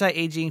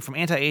 Anti-aging, from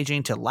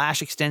anti-aging to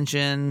lash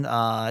extension,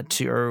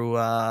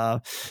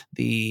 to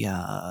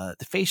the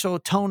facial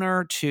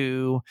toner,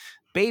 to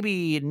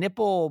baby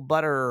nipple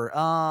butter,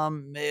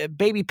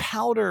 baby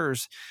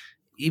powders.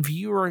 If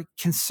you are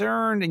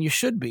concerned, and you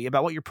should be,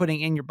 about what you're putting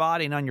in your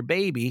body and on your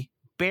baby,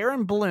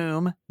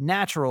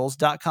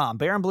 BaronBloomNaturals.com.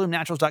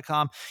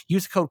 BaronBloomNaturals.com.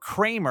 Use the code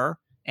Kramer,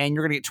 and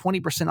you're going to get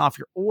 20% off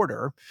your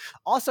order.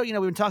 Also, we've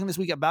been talking this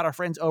week about our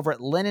friends over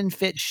at Linen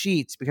Fit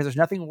Sheets, because there's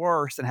nothing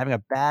worse than having a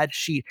bad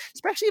sheet,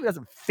 especially if it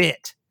doesn't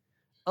fit.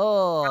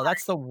 Oh,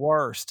 that's the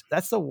worst.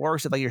 That's the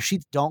worst. If like your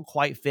sheets don't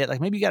quite fit. Like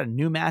maybe you got a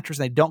new mattress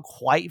and they don't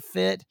quite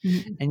fit,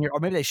 and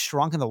or maybe they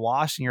shrunk in the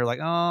wash, and you're like,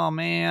 oh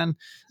man,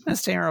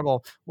 that's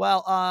terrible.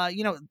 Well,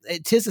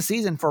 it 'tis the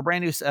season for a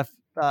brand new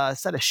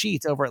set of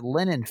sheets over at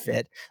Linen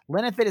Fit.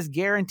 Linen Fit is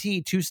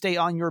guaranteed to stay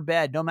on your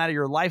bed, no matter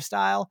your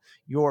lifestyle,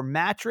 your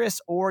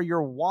mattress, or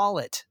your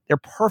wallet. They're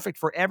perfect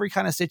for every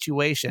kind of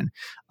situation.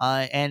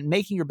 And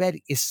making your bed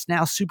is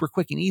now super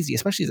quick and easy,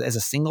 especially as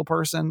a single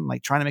person,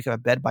 like trying to make a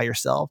bed by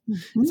yourself.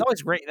 It's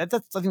always great. That's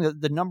something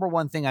that the number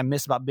one thing I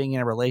miss about being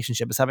in a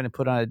relationship is having to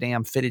put on a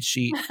damn fitted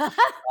sheet.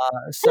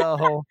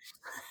 So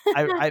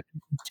I'm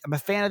a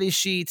fan of these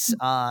sheets.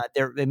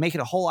 They make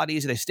it a whole lot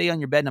easier. They stay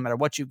on your bed no matter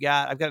what you've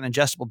got. I've got an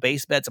adjustable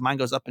base bed, so mine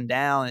goes up and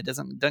down. It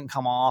doesn't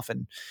come off,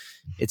 and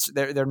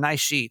they're nice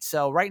sheets.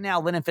 So right now,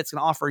 Linen Fit's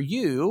going to offer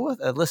you,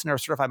 a listener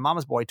of Certified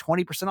Mama's Boy,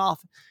 20%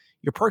 off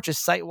your purchase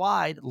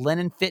site-wide,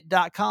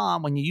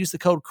 linenfit.com, when you use the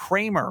code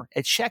Kramer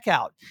at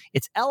checkout.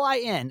 It's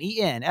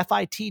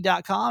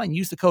LINENFIT.com, and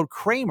use the code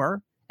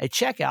Kramer at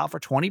checkout for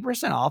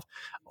 20% off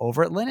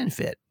over at Linen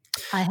Fit.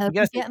 I hope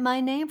you get my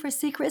name for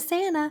Secret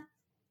Santa.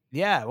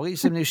 Yeah, we'll get you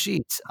some new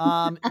sheets. We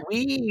want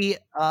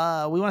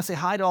to say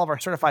hi to all of our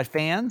certified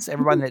fans,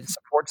 everybody that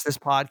supports this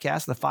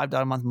podcast, the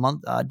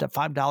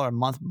 $5 a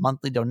month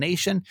monthly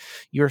donation.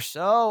 You're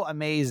so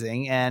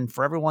amazing, and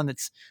for everyone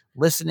that's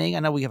listening, I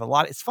know we have a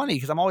lot. It's funny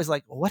because I'm always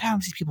like, well, what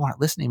happens if people aren't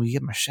listening? We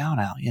give them a shout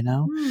out,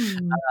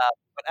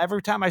 But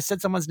every time I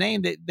said someone's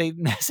name, they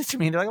message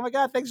me. They're like, "Oh my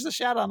God, thanks for the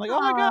shout out!" I'm like, "Oh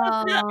my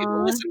God, yeah,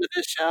 people listen to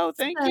this show.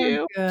 Thank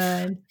you."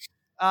 Good.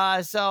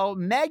 So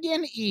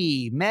Megan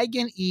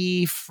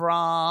E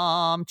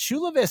from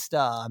Chula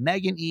Vista.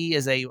 Megan E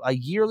is a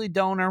yearly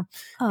donor,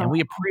 and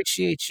we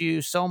appreciate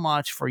you so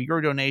much for your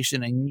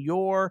donation and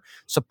your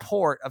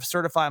support of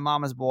Certified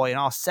Mama's Boy and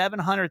all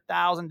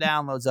 700,000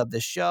 downloads of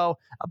this show.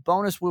 A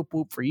bonus whoop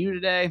whoop for you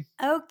today.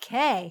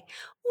 Okay.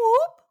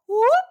 Whoop,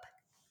 whoop.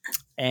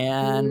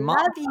 And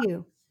love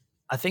you.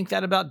 I think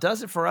that about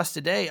does it for us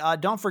today.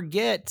 Don't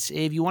forget,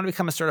 if you want to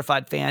become a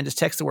certified fan, just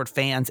text the word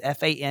FANS,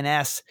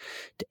 FANS,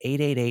 to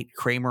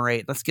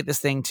 888-KRAMER8. Let's get this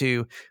thing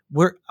to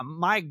where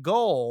my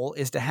goal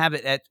is to have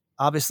it at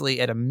 1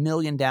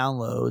 million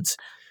downloads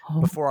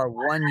before our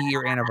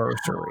 1-year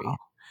anniversary.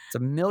 It's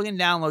 1 million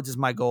downloads is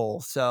my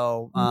goal.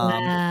 So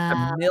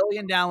 1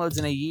 million downloads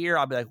in a year,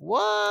 I'll be like,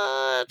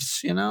 what?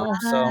 So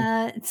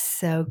it's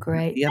so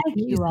great. Thank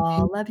you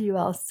all. Love you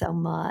all so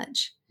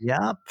much.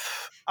 Yep.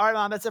 All right,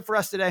 Mom, that's it for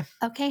us today.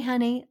 Okay,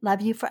 honey.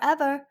 Love you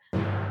forever.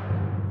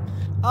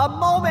 A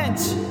moment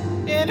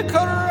in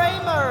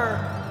Kramer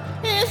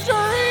history.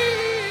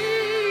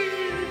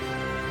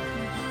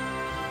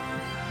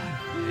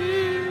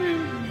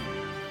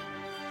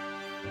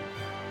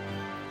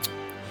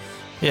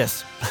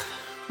 Yes.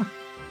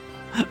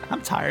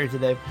 I'm tired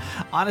today.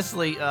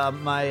 Honestly,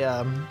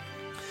 my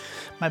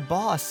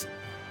boss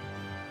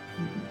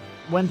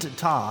went to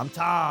Tom.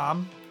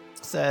 Tom,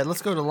 said,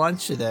 let's go to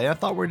lunch today. I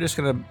thought we were just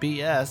going to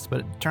BS,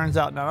 but it turns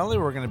out not only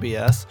were we going to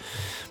BS,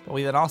 but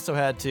we then also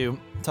had to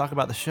talk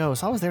about the show.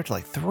 So I was there till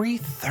like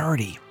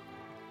 3:30.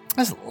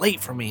 That's late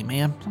for me,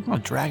 man. I'm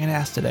going to drag an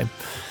ass today.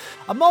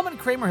 A moment in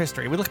Kramer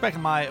history. We look back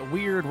at my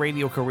weird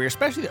radio career,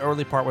 especially the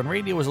early part when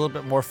radio was a little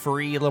bit more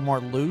free, a little more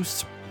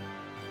loose.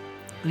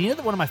 And you know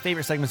that one of my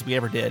favorite segments we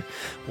ever did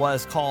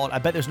was called I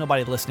Bet There's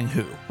Nobody Listening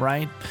Who,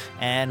 right?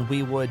 And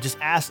we would just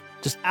ask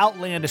just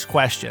outlandish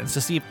questions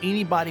to see if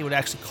anybody would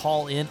actually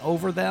call in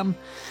over them.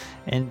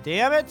 And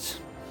damn it,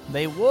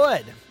 they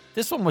would.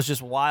 This one was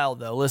just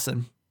wild, though.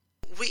 Listen.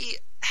 We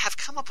have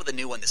come up with a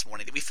new one this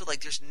morning that we feel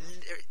like I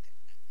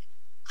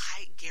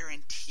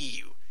guarantee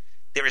you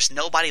there is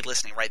nobody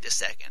listening right this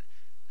second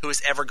who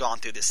has ever gone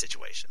through this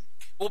situation.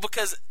 Well,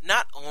 because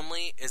not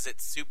only is it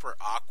super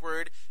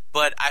awkward,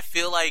 but I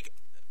feel like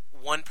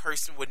one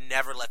person would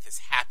never let this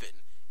happen,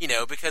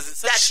 because it's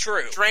such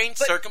strange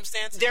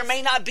circumstances. There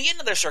may not be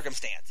another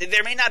circumstance.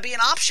 There may not be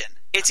an option.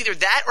 It's either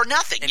that or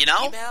nothing,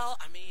 Email,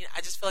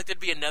 I just feel like there'd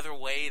be another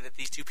way that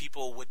these two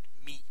people would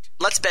meet.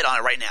 Let's bet on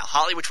it right now.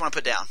 Holly, which one to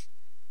put down?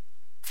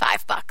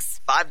 $5.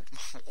 $5?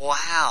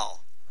 Wow.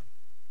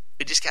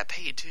 We just got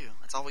paid, too.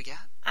 That's all we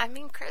got? I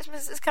mean,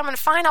 Christmas is coming.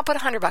 Fine, I'll put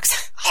 $100. $100? How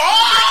do you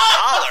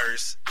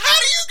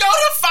go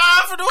to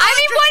 5 for the 100? I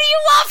mean, what do you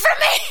want from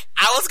me?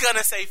 I was going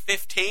to say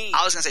 15.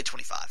 I was going to say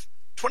 25.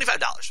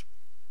 $25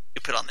 we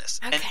put on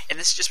this. Okay. And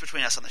this is just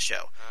between us on the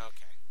show.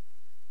 Okay.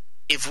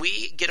 If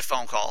we get a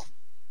phone call,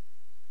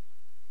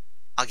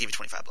 I'll give you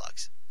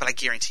 $25. But I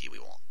guarantee you we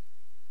won't.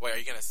 Wait, are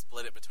you going to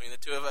split it between the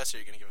two of us, or are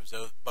you going to give us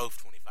both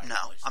 $25? No,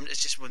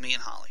 it's just with me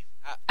and Holly.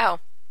 Oh.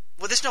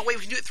 Well, there's no way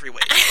we can do it 3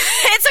 ways.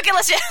 It's okay,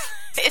 let's just...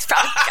 It's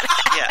probably going to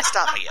happen. Yeah,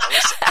 stop, Miguel.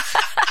 Listen.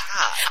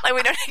 God. Like,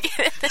 we don't get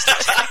it. This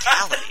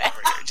Technicality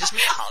over here. Just me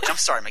and Holly. I'm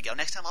sorry, Miguel.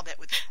 Next time I'll bet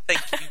with you.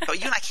 Thank you. But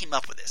you and I came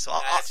up with this, so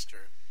That's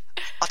true.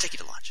 I'll take you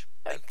to lunch.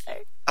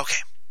 Okay.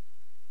 Okay.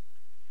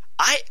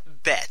 I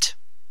bet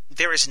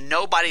there is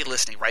nobody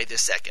listening right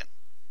this second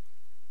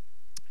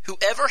who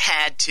ever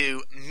had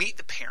to meet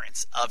the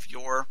parents of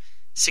your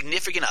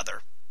significant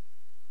other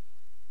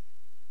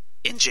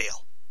in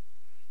jail.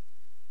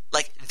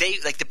 Like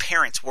the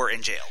parents were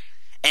in jail,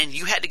 and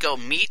you had to go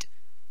meet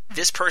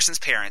this person's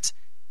parents,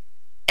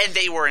 and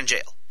they were in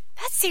jail.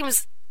 That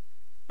seems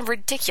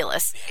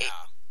ridiculous.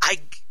 Yeah. I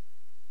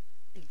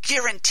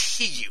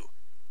guarantee you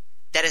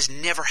that has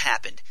never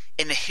happened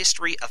in the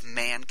history of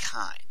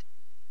mankind.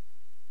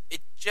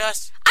 It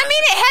just... I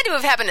mean, it had to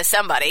have happened to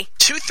somebody.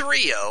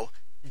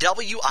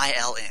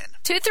 230-WILN.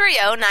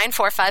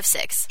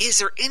 230-9456. Is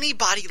there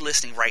anybody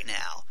listening right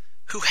now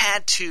who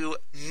had to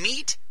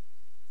meet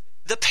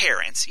the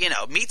parents,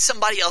 meet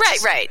somebody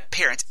else's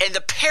parents, and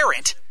the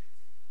parent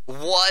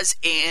was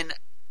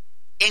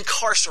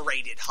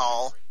incarcerated,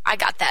 Hall? I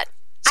got that.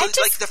 So,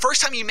 like, the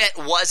first time you met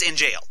was in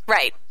jail.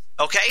 Right.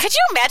 Okay? Could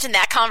you imagine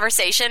that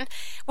conversation?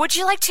 Would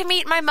you like to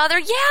meet my mother?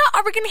 Yeah.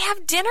 Are we going to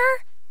have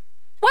dinner?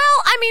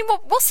 Well, I mean,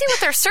 we'll see what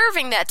they're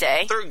serving that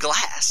day. Through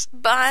glass.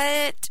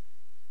 But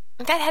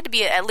that had to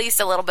be at least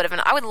a little bit of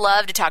I would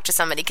love to talk to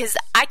somebody, because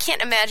I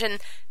can't imagine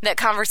that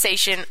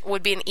conversation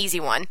would be an easy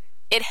one.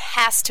 It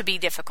has to be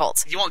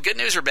difficult. You want good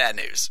news or bad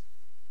news?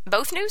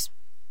 Both news?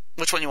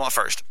 Which one you want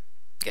first?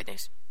 Good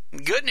news.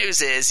 Good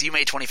news is you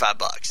made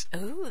 $25.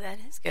 Ooh, that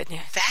is good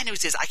news. Bad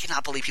news is I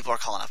cannot believe people are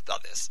calling up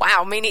about this.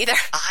 Wow, me neither.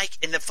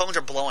 And the phones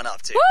are blowing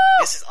up, too. Woo!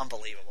 This is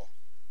unbelievable.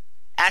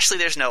 Ashley,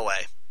 there's no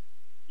way.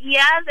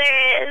 Yeah,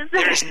 there is.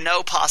 There's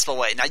no possible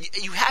way. Now,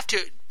 you have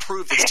to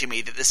prove this to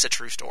me that this is a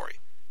true story.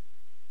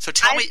 So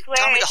tell me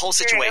the whole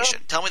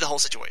situation. Tell me the whole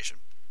situation.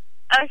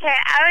 Okay,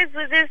 I was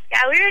with this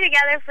guy. We were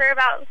together for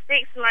about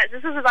 6 months.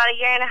 This was about a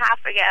year and a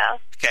half ago.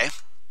 Okay.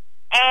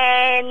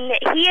 And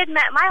he had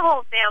met my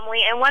whole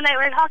family, and one night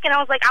we were talking, I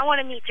was like, I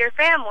want to meet your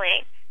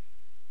family.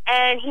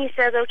 And he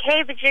says,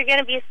 okay, but you're going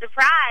to be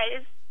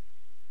surprised.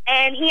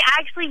 And he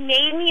actually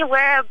made me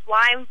wear a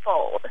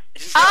blindfold.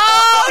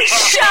 Oh,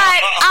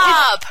 shut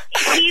up!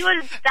 He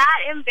was that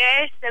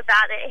embarrassed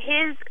about it.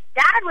 His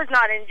dad was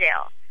not in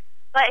jail,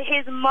 but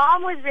his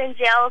mom was in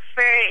jail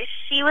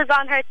she was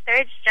on her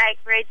 3rd strike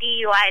for a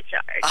DUI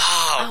charge.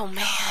 Oh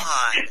man.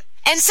 God.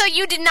 And so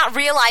you did not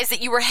realize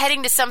that you were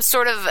heading to some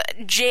sort of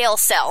jail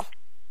cell.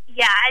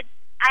 Yeah,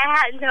 I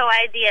had no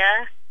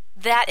idea.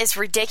 That is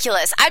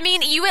ridiculous. I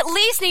mean, you at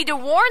least need to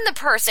warn the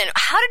person.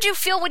 How did you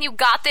feel when you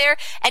got there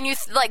and you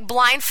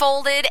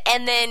blindfolded,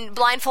 and then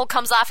blindfold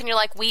comes off and you're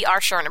like, we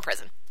are sure in a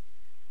prison?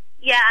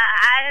 Yeah,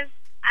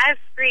 I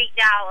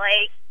freaked out.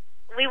 Like,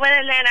 we went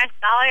in there and I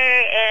saw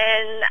her,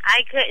 and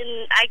I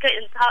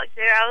couldn't talk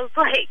to her. I was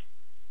like,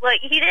 look,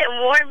 he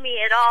didn't warn me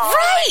at all.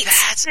 Right.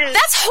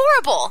 That's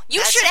horrible.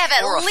 You should have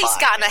at horrifying. least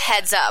gotten a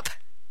heads up.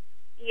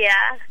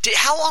 Yeah.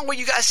 How long were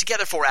you guys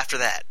together for after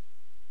that?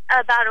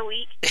 About a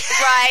week.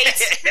 Right.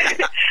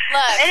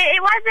 Look. And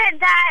it wasn't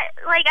that,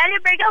 I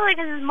didn't break up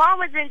because his mom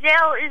was in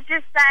jail. It's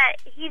just that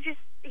he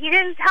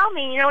didn't tell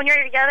me. When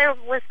you're together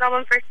with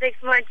someone for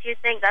 6 months, you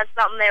think that's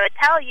something they would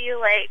tell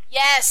you.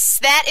 Yes,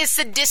 that is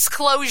the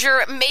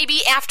disclosure,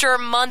 maybe after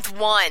month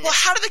 1. Well,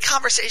 how did the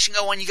conversation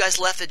go when you guys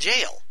left the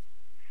jail?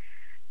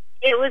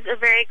 it was a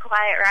very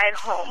quiet ride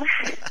home.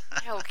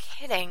 No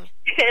kidding.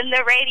 And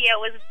the radio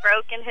was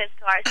broke in his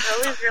car,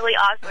 so it was really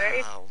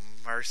awkward. Oh,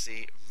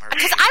 mercy.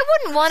 Because I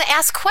wouldn't want to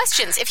ask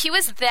questions. If he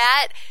was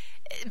that,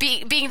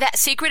 being that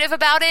secretive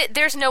about it,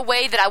 there's no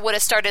way that I would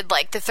have started,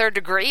 like, the third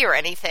degree or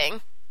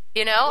anything.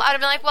 You know? I'd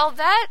have been like, well,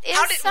 that is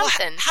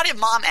something. How did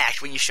Mom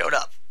act when you showed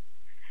up?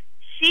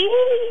 She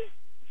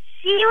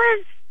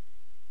was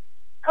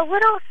a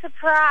little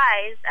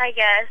surprised, I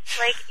guess.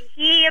 Like,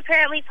 he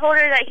apparently told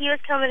her that he was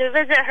coming to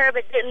visit her,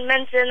 but didn't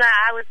mention that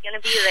I was going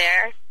to be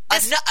there.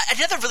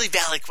 Another really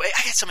valid question.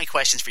 I got so many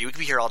questions for you. We could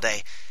be here all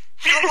day.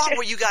 How long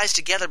were you guys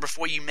together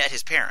before you met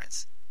his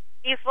parents?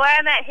 Before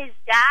I met his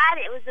dad,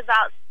 it was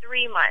about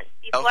 3 months.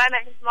 Before I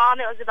met his mom,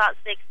 it was about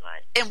 6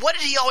 months. And what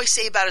did he always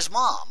say about his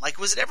mom? Like,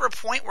 was it ever a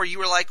point where you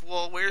were like,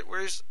 well,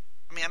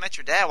 I met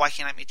your dad. Why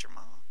can't I meet your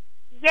mom?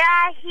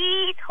 Yeah,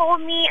 he told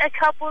me a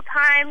couple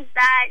times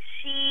that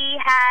she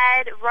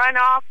had run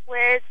off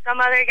with some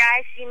other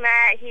guy she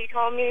met. He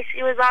told me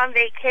she was on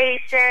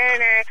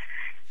vacation or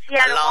she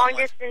had a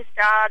long-distance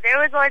job. There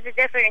was always a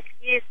different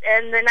excuse.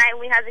 And the night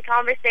we had the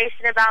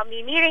conversation about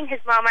me meeting his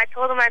mom, I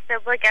told him, I said,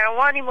 look, I don't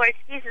want any more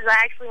excuses. I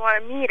actually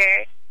want to meet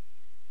her.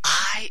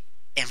 I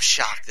am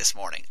shocked this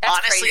morning. That's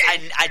honestly,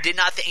 crazy. I did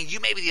not think, and you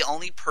may be the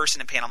only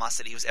person in Panama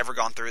City who's ever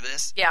gone through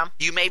this. Yeah.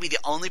 You may be the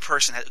only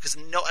person, because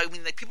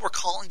people were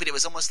calling, but it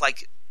was almost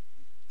like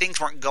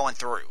things weren't going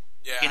through.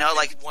 Yeah. You know,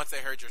 like once they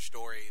heard your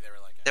story, they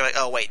were like,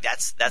 oh wait,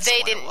 that's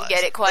they didn't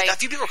get it quite. Like, a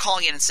few people were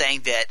calling in and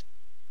saying that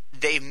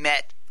they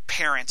met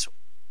parents.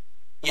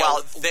 Yeah,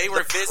 while they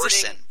were visiting.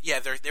 Person, yeah,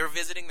 they were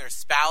visiting their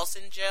spouse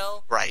in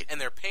jail, right?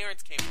 And their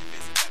parents came to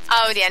visit them.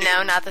 Oh yeah,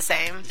 no, not the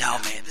same. No,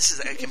 man, this is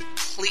a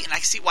complete. And I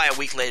can see why a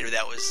week later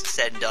that was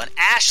said and done.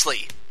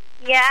 Ashley.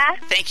 Yeah?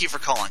 Thank you for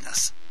calling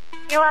us.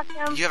 You're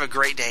welcome. You have a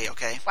great day.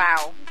 Okay.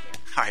 Wow.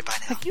 All right, bye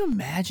now. Can you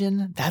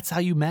imagine that's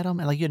how you met him?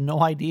 And like you had no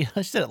idea.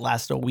 She said it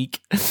lasted a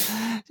week.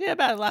 Yeah,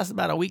 it lasted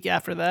about a week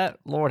after that.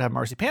 Lord have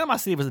mercy. Panama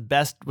City was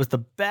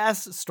the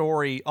best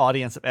story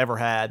audience I've ever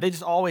had. They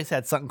just always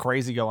had something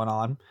crazy going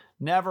on.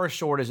 Never a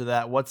shortage of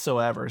that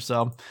whatsoever.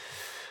 So,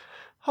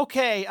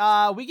 okay,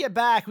 we get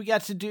back. We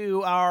got to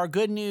do our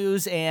good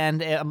news and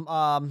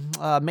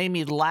made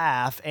me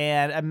laugh.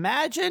 And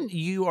imagine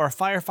you are a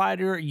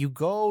firefighter. You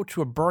go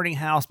to a burning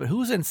house, but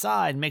who's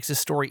inside makes this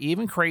story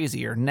even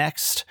crazier.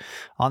 Next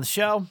on the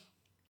show.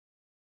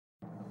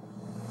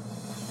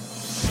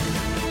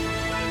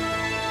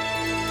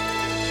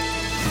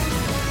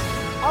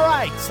 All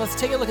right, so let's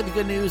take a look at the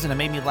good news, and it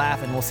made me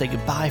laugh, and we'll say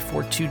goodbye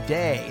for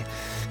today.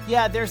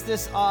 Yeah, there's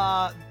this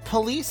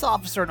police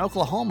officer in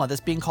Oklahoma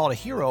that's being called a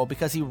hero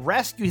because he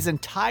rescued his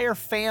entire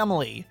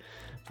family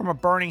from a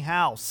burning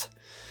house.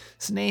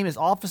 His name is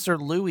Officer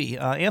Louis,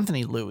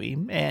 Anthony Louis,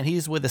 and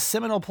he's with the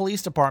Seminole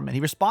Police Department.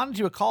 He responded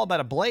to a call about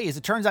a blaze.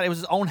 It turns out it was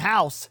his own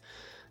house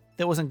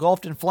that was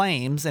engulfed in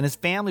flames, and his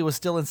family was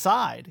still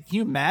inside. Can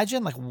you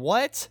imagine? Like,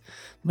 what?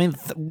 I mean,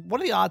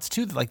 what are the odds,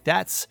 too, that, like,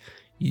 that's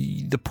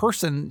the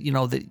person, you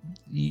know, that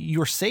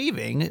you're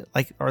saving,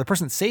 like, or the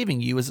person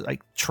saving you is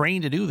like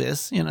trained to do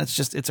this. You know,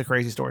 it's a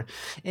crazy story.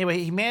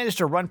 Anyway, he managed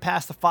to run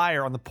past the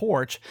fire on the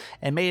porch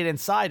and made it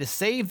inside to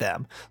save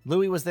them.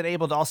 Louis was then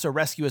able to also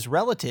rescue his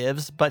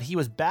relatives, but he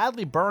was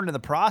badly burned in the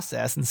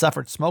process and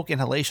suffered smoke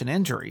inhalation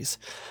injuries.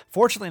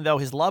 Fortunately, though,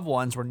 his loved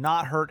ones were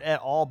not hurt at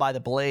all by the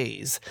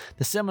blaze.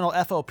 The Seminole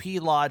FOP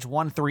Lodge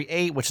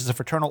 138, which is a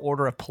fraternal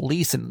order of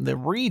police in the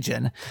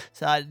region,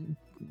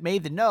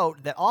 made the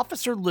note that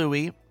Officer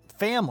Louis'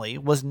 family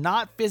was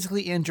not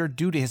physically injured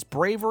due to his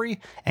bravery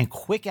and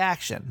quick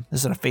action. This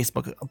is in a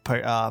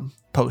Facebook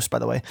post, by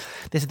the way.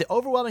 They said the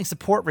overwhelming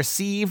support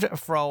received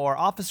for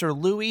Officer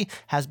Louis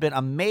has been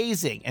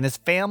amazing, and his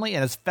family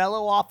and his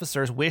fellow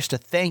officers wish to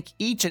thank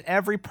each and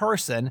every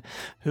person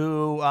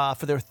who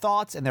for their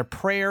thoughts and their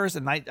prayers.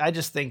 And I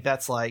just think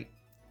that's like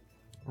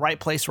right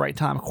place, right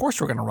time. Of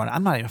course we're going to run it.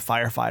 I'm not even a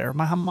firefighter.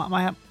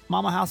 My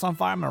mama house on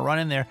fire, I'm going to run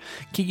in there.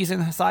 Kiki's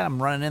inside,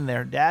 I'm running in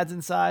there. Dad's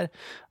inside,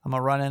 I'm going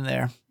to run in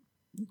there.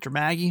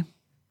 Maggie?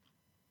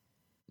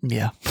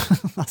 Yeah,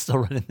 I'll still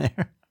run in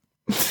there.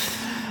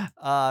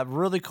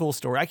 Really cool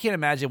story. I can't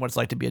imagine what it's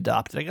like to be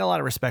adopted. I got a lot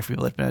of respect for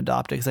people that have been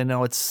adopted because I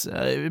know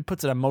it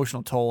puts an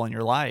emotional toll on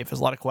your life. There's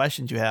a lot of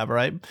questions you have,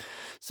 right?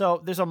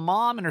 So there's a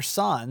mom and her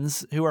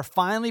sons who are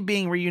finally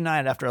being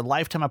reunited after a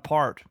lifetime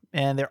apart,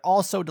 and they're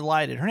all so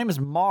delighted. Her name is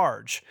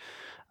Marge.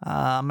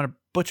 I'm going to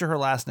butcher her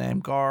last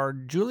name,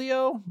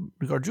 Gargiulio,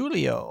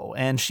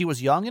 and she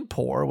was young and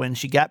poor when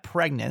she got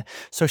pregnant,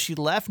 so she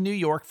left New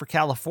York for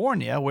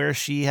California, where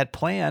she had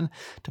planned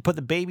to put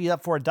the baby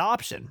up for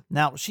adoption.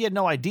 Now, she had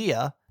no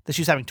idea that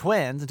she was having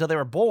twins until they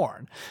were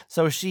born,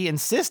 so she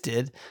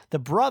insisted the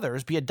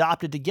brothers be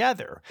adopted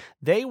together.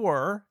 They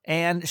were,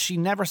 and she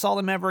never saw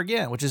them ever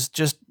again, which is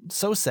just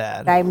so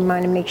sad. I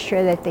want to make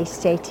sure that they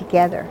stay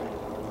together.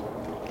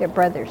 They're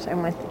brothers. I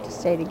want them to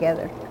stay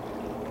together.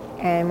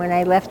 And when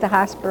I left the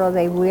hospital,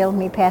 they wheeled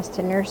me past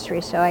the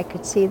nursery so I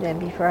could see them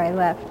before I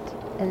left.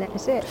 and that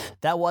was it.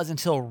 That was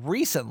until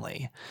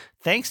recently.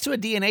 Thanks to a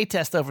DNA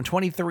test though from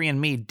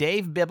 23andMe,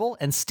 Dave Bibble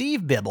and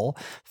Steve Bibble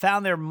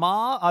found their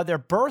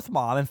birth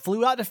mom and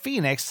flew out to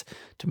Phoenix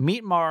to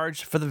meet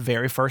Marge for the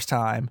very first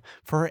time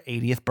for her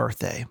 80th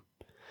birthday.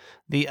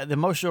 The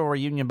emotional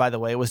reunion, by the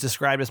way, was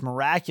described as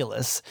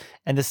miraculous,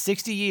 and the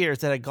 60 years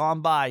that had gone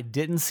by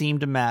didn't seem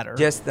to matter.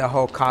 Just the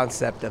whole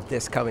concept of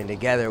this coming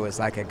together was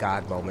like a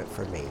God moment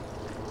for me.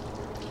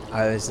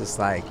 I was just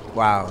like,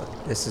 wow,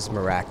 this is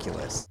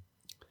miraculous.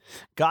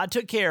 God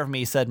took care of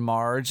me, said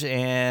Marge,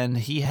 and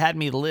he had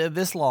me live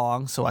this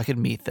long so I could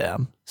meet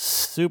them.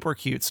 Super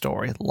cute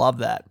story. Love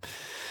that.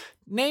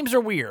 Names are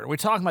weird. We're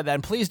talking about that,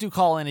 and please do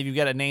call in if you've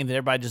got a name that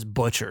everybody just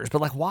butchers.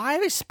 But like, why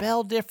are they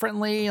spelled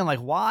differently? And like,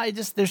 why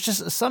there's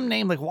just some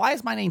name, like, why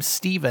is my name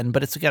Steven,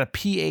 but it's got a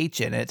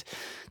PH in it?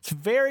 It's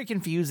very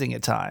confusing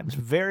at times.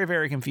 Very,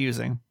 very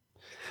confusing.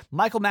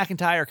 Michael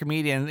McIntyre,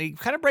 comedian, he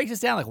kind of breaks this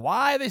down, like,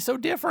 why are they so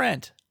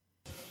different?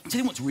 I'll tell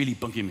you what's really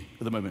bugging me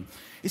at the moment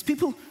is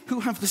people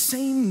who have the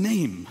same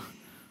name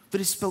that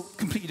is spelled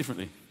completely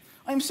differently.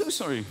 I am so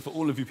sorry for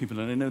all of you people,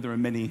 and I know there are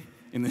many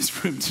in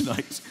this room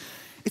tonight.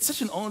 It's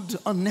such an odd,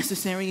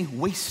 unnecessary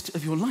waste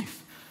of your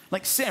life.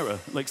 Like Sarah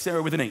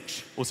with an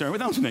H, or Sarah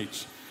without an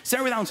H.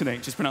 Sarah without an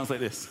H is pronounced like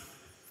this.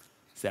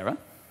 Sarah.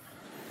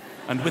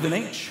 And with an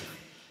H,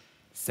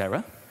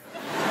 Sarah.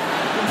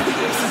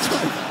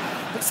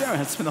 But Sarah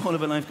has spent the whole of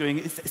her life going,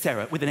 it's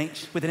Sarah, with an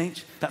H,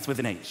 that's with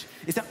an H.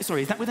 Is that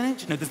with an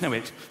H? No, there's no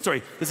H.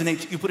 Sorry, there's an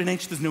H, you put an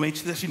H, there's no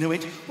H, there's actually no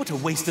H. What a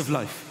waste of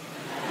life.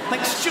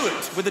 Like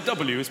Stuart with a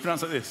W is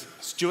pronounced like this.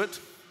 Stuart,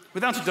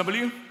 without a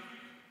W,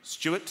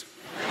 Stuart.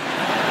 What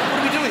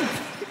are we doing?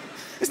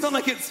 It's not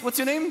like it's, what's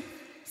your name?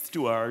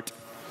 Stuart.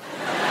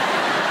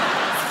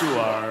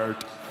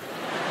 Stuart.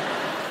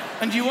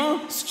 And you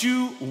are?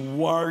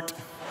 Stuart.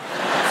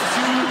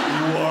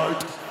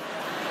 Stuart.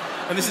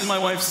 And this is my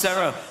wife,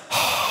 Sarah.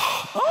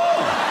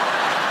 Oh!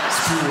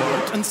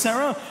 Stuart and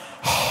Sarah.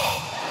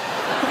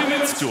 Have you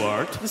met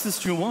Stuart? This is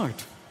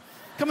Stuart.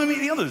 Come and meet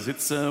the others.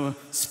 It's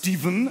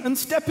Stephen and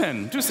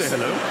Stepan. Do say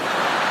hello.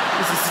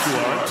 This is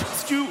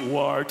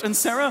Stuart and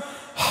Sarah.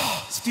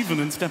 Stephen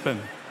and Stepan.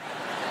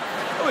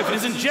 Oh, if it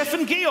isn't Jeff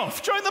and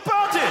Geoff, join the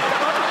party.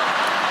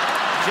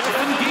 Jeff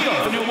and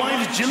Geoff, and your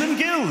wives Jill and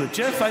Gil.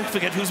 Jeff, I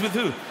forget who's with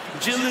who.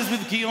 Jill is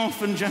with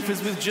Geoff and Jeff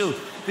is with Jill.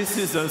 This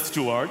is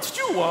Stuart,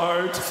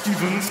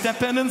 Stephen,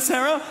 Stepan and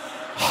Sarah.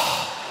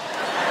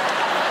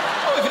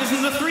 Oh, if it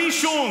isn't the three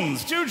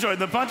Shauns, do join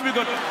the party. We've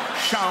got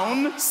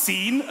Shaun,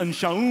 Scene and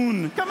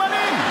Shaun. Come on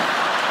in.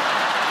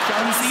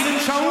 Shaun, Scene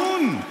and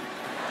Shaun.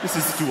 This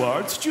is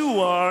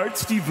Stuart,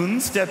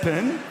 Stephen,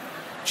 Stepan,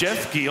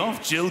 Jeff,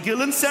 Geoff, Jill,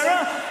 Gil and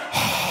Sarah.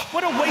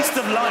 What a waste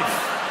of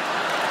life.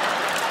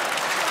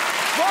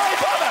 Why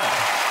bother?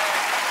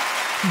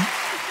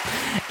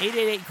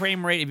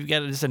 888-Kramer-8 if you've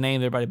got just a name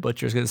that everybody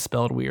butchers because it's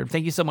spelled weird.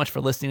 Thank you so much for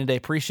listening today.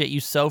 Appreciate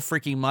you so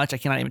freaking much. I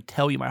cannot even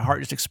tell you. My heart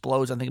just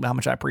explodes. I think about how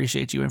much I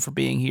appreciate you and for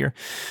being here.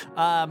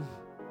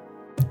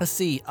 Let's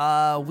see.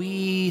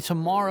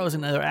 Tomorrow is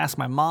another Ask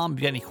My Mom. If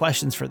you got any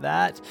questions for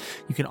that,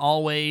 you can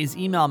always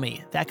email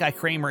me,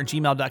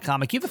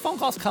 thatguykramer@gmail.com. I keep the phone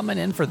calls coming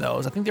in for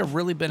those. I think they're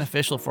really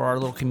beneficial for our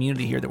little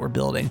community here that we're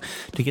building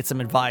to get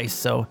some advice.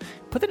 So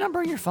put the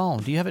number in your phone.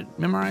 Do you have it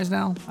memorized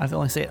now? I've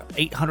only say it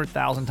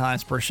 800,000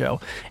 times per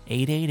show.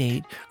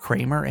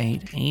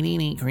 888-Kramer-8.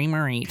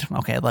 888-Kramer-8.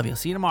 Okay, I love you.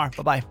 See you tomorrow.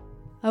 Bye-bye.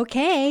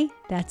 Okay,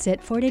 that's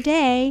it for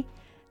today.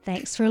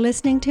 Thanks for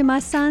listening to my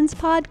son's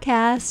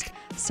podcast,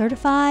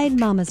 Certified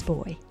Mama's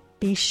Boy.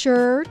 Be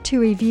sure to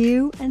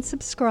review and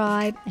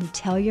subscribe and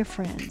tell your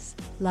friends.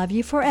 Love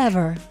you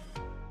forever.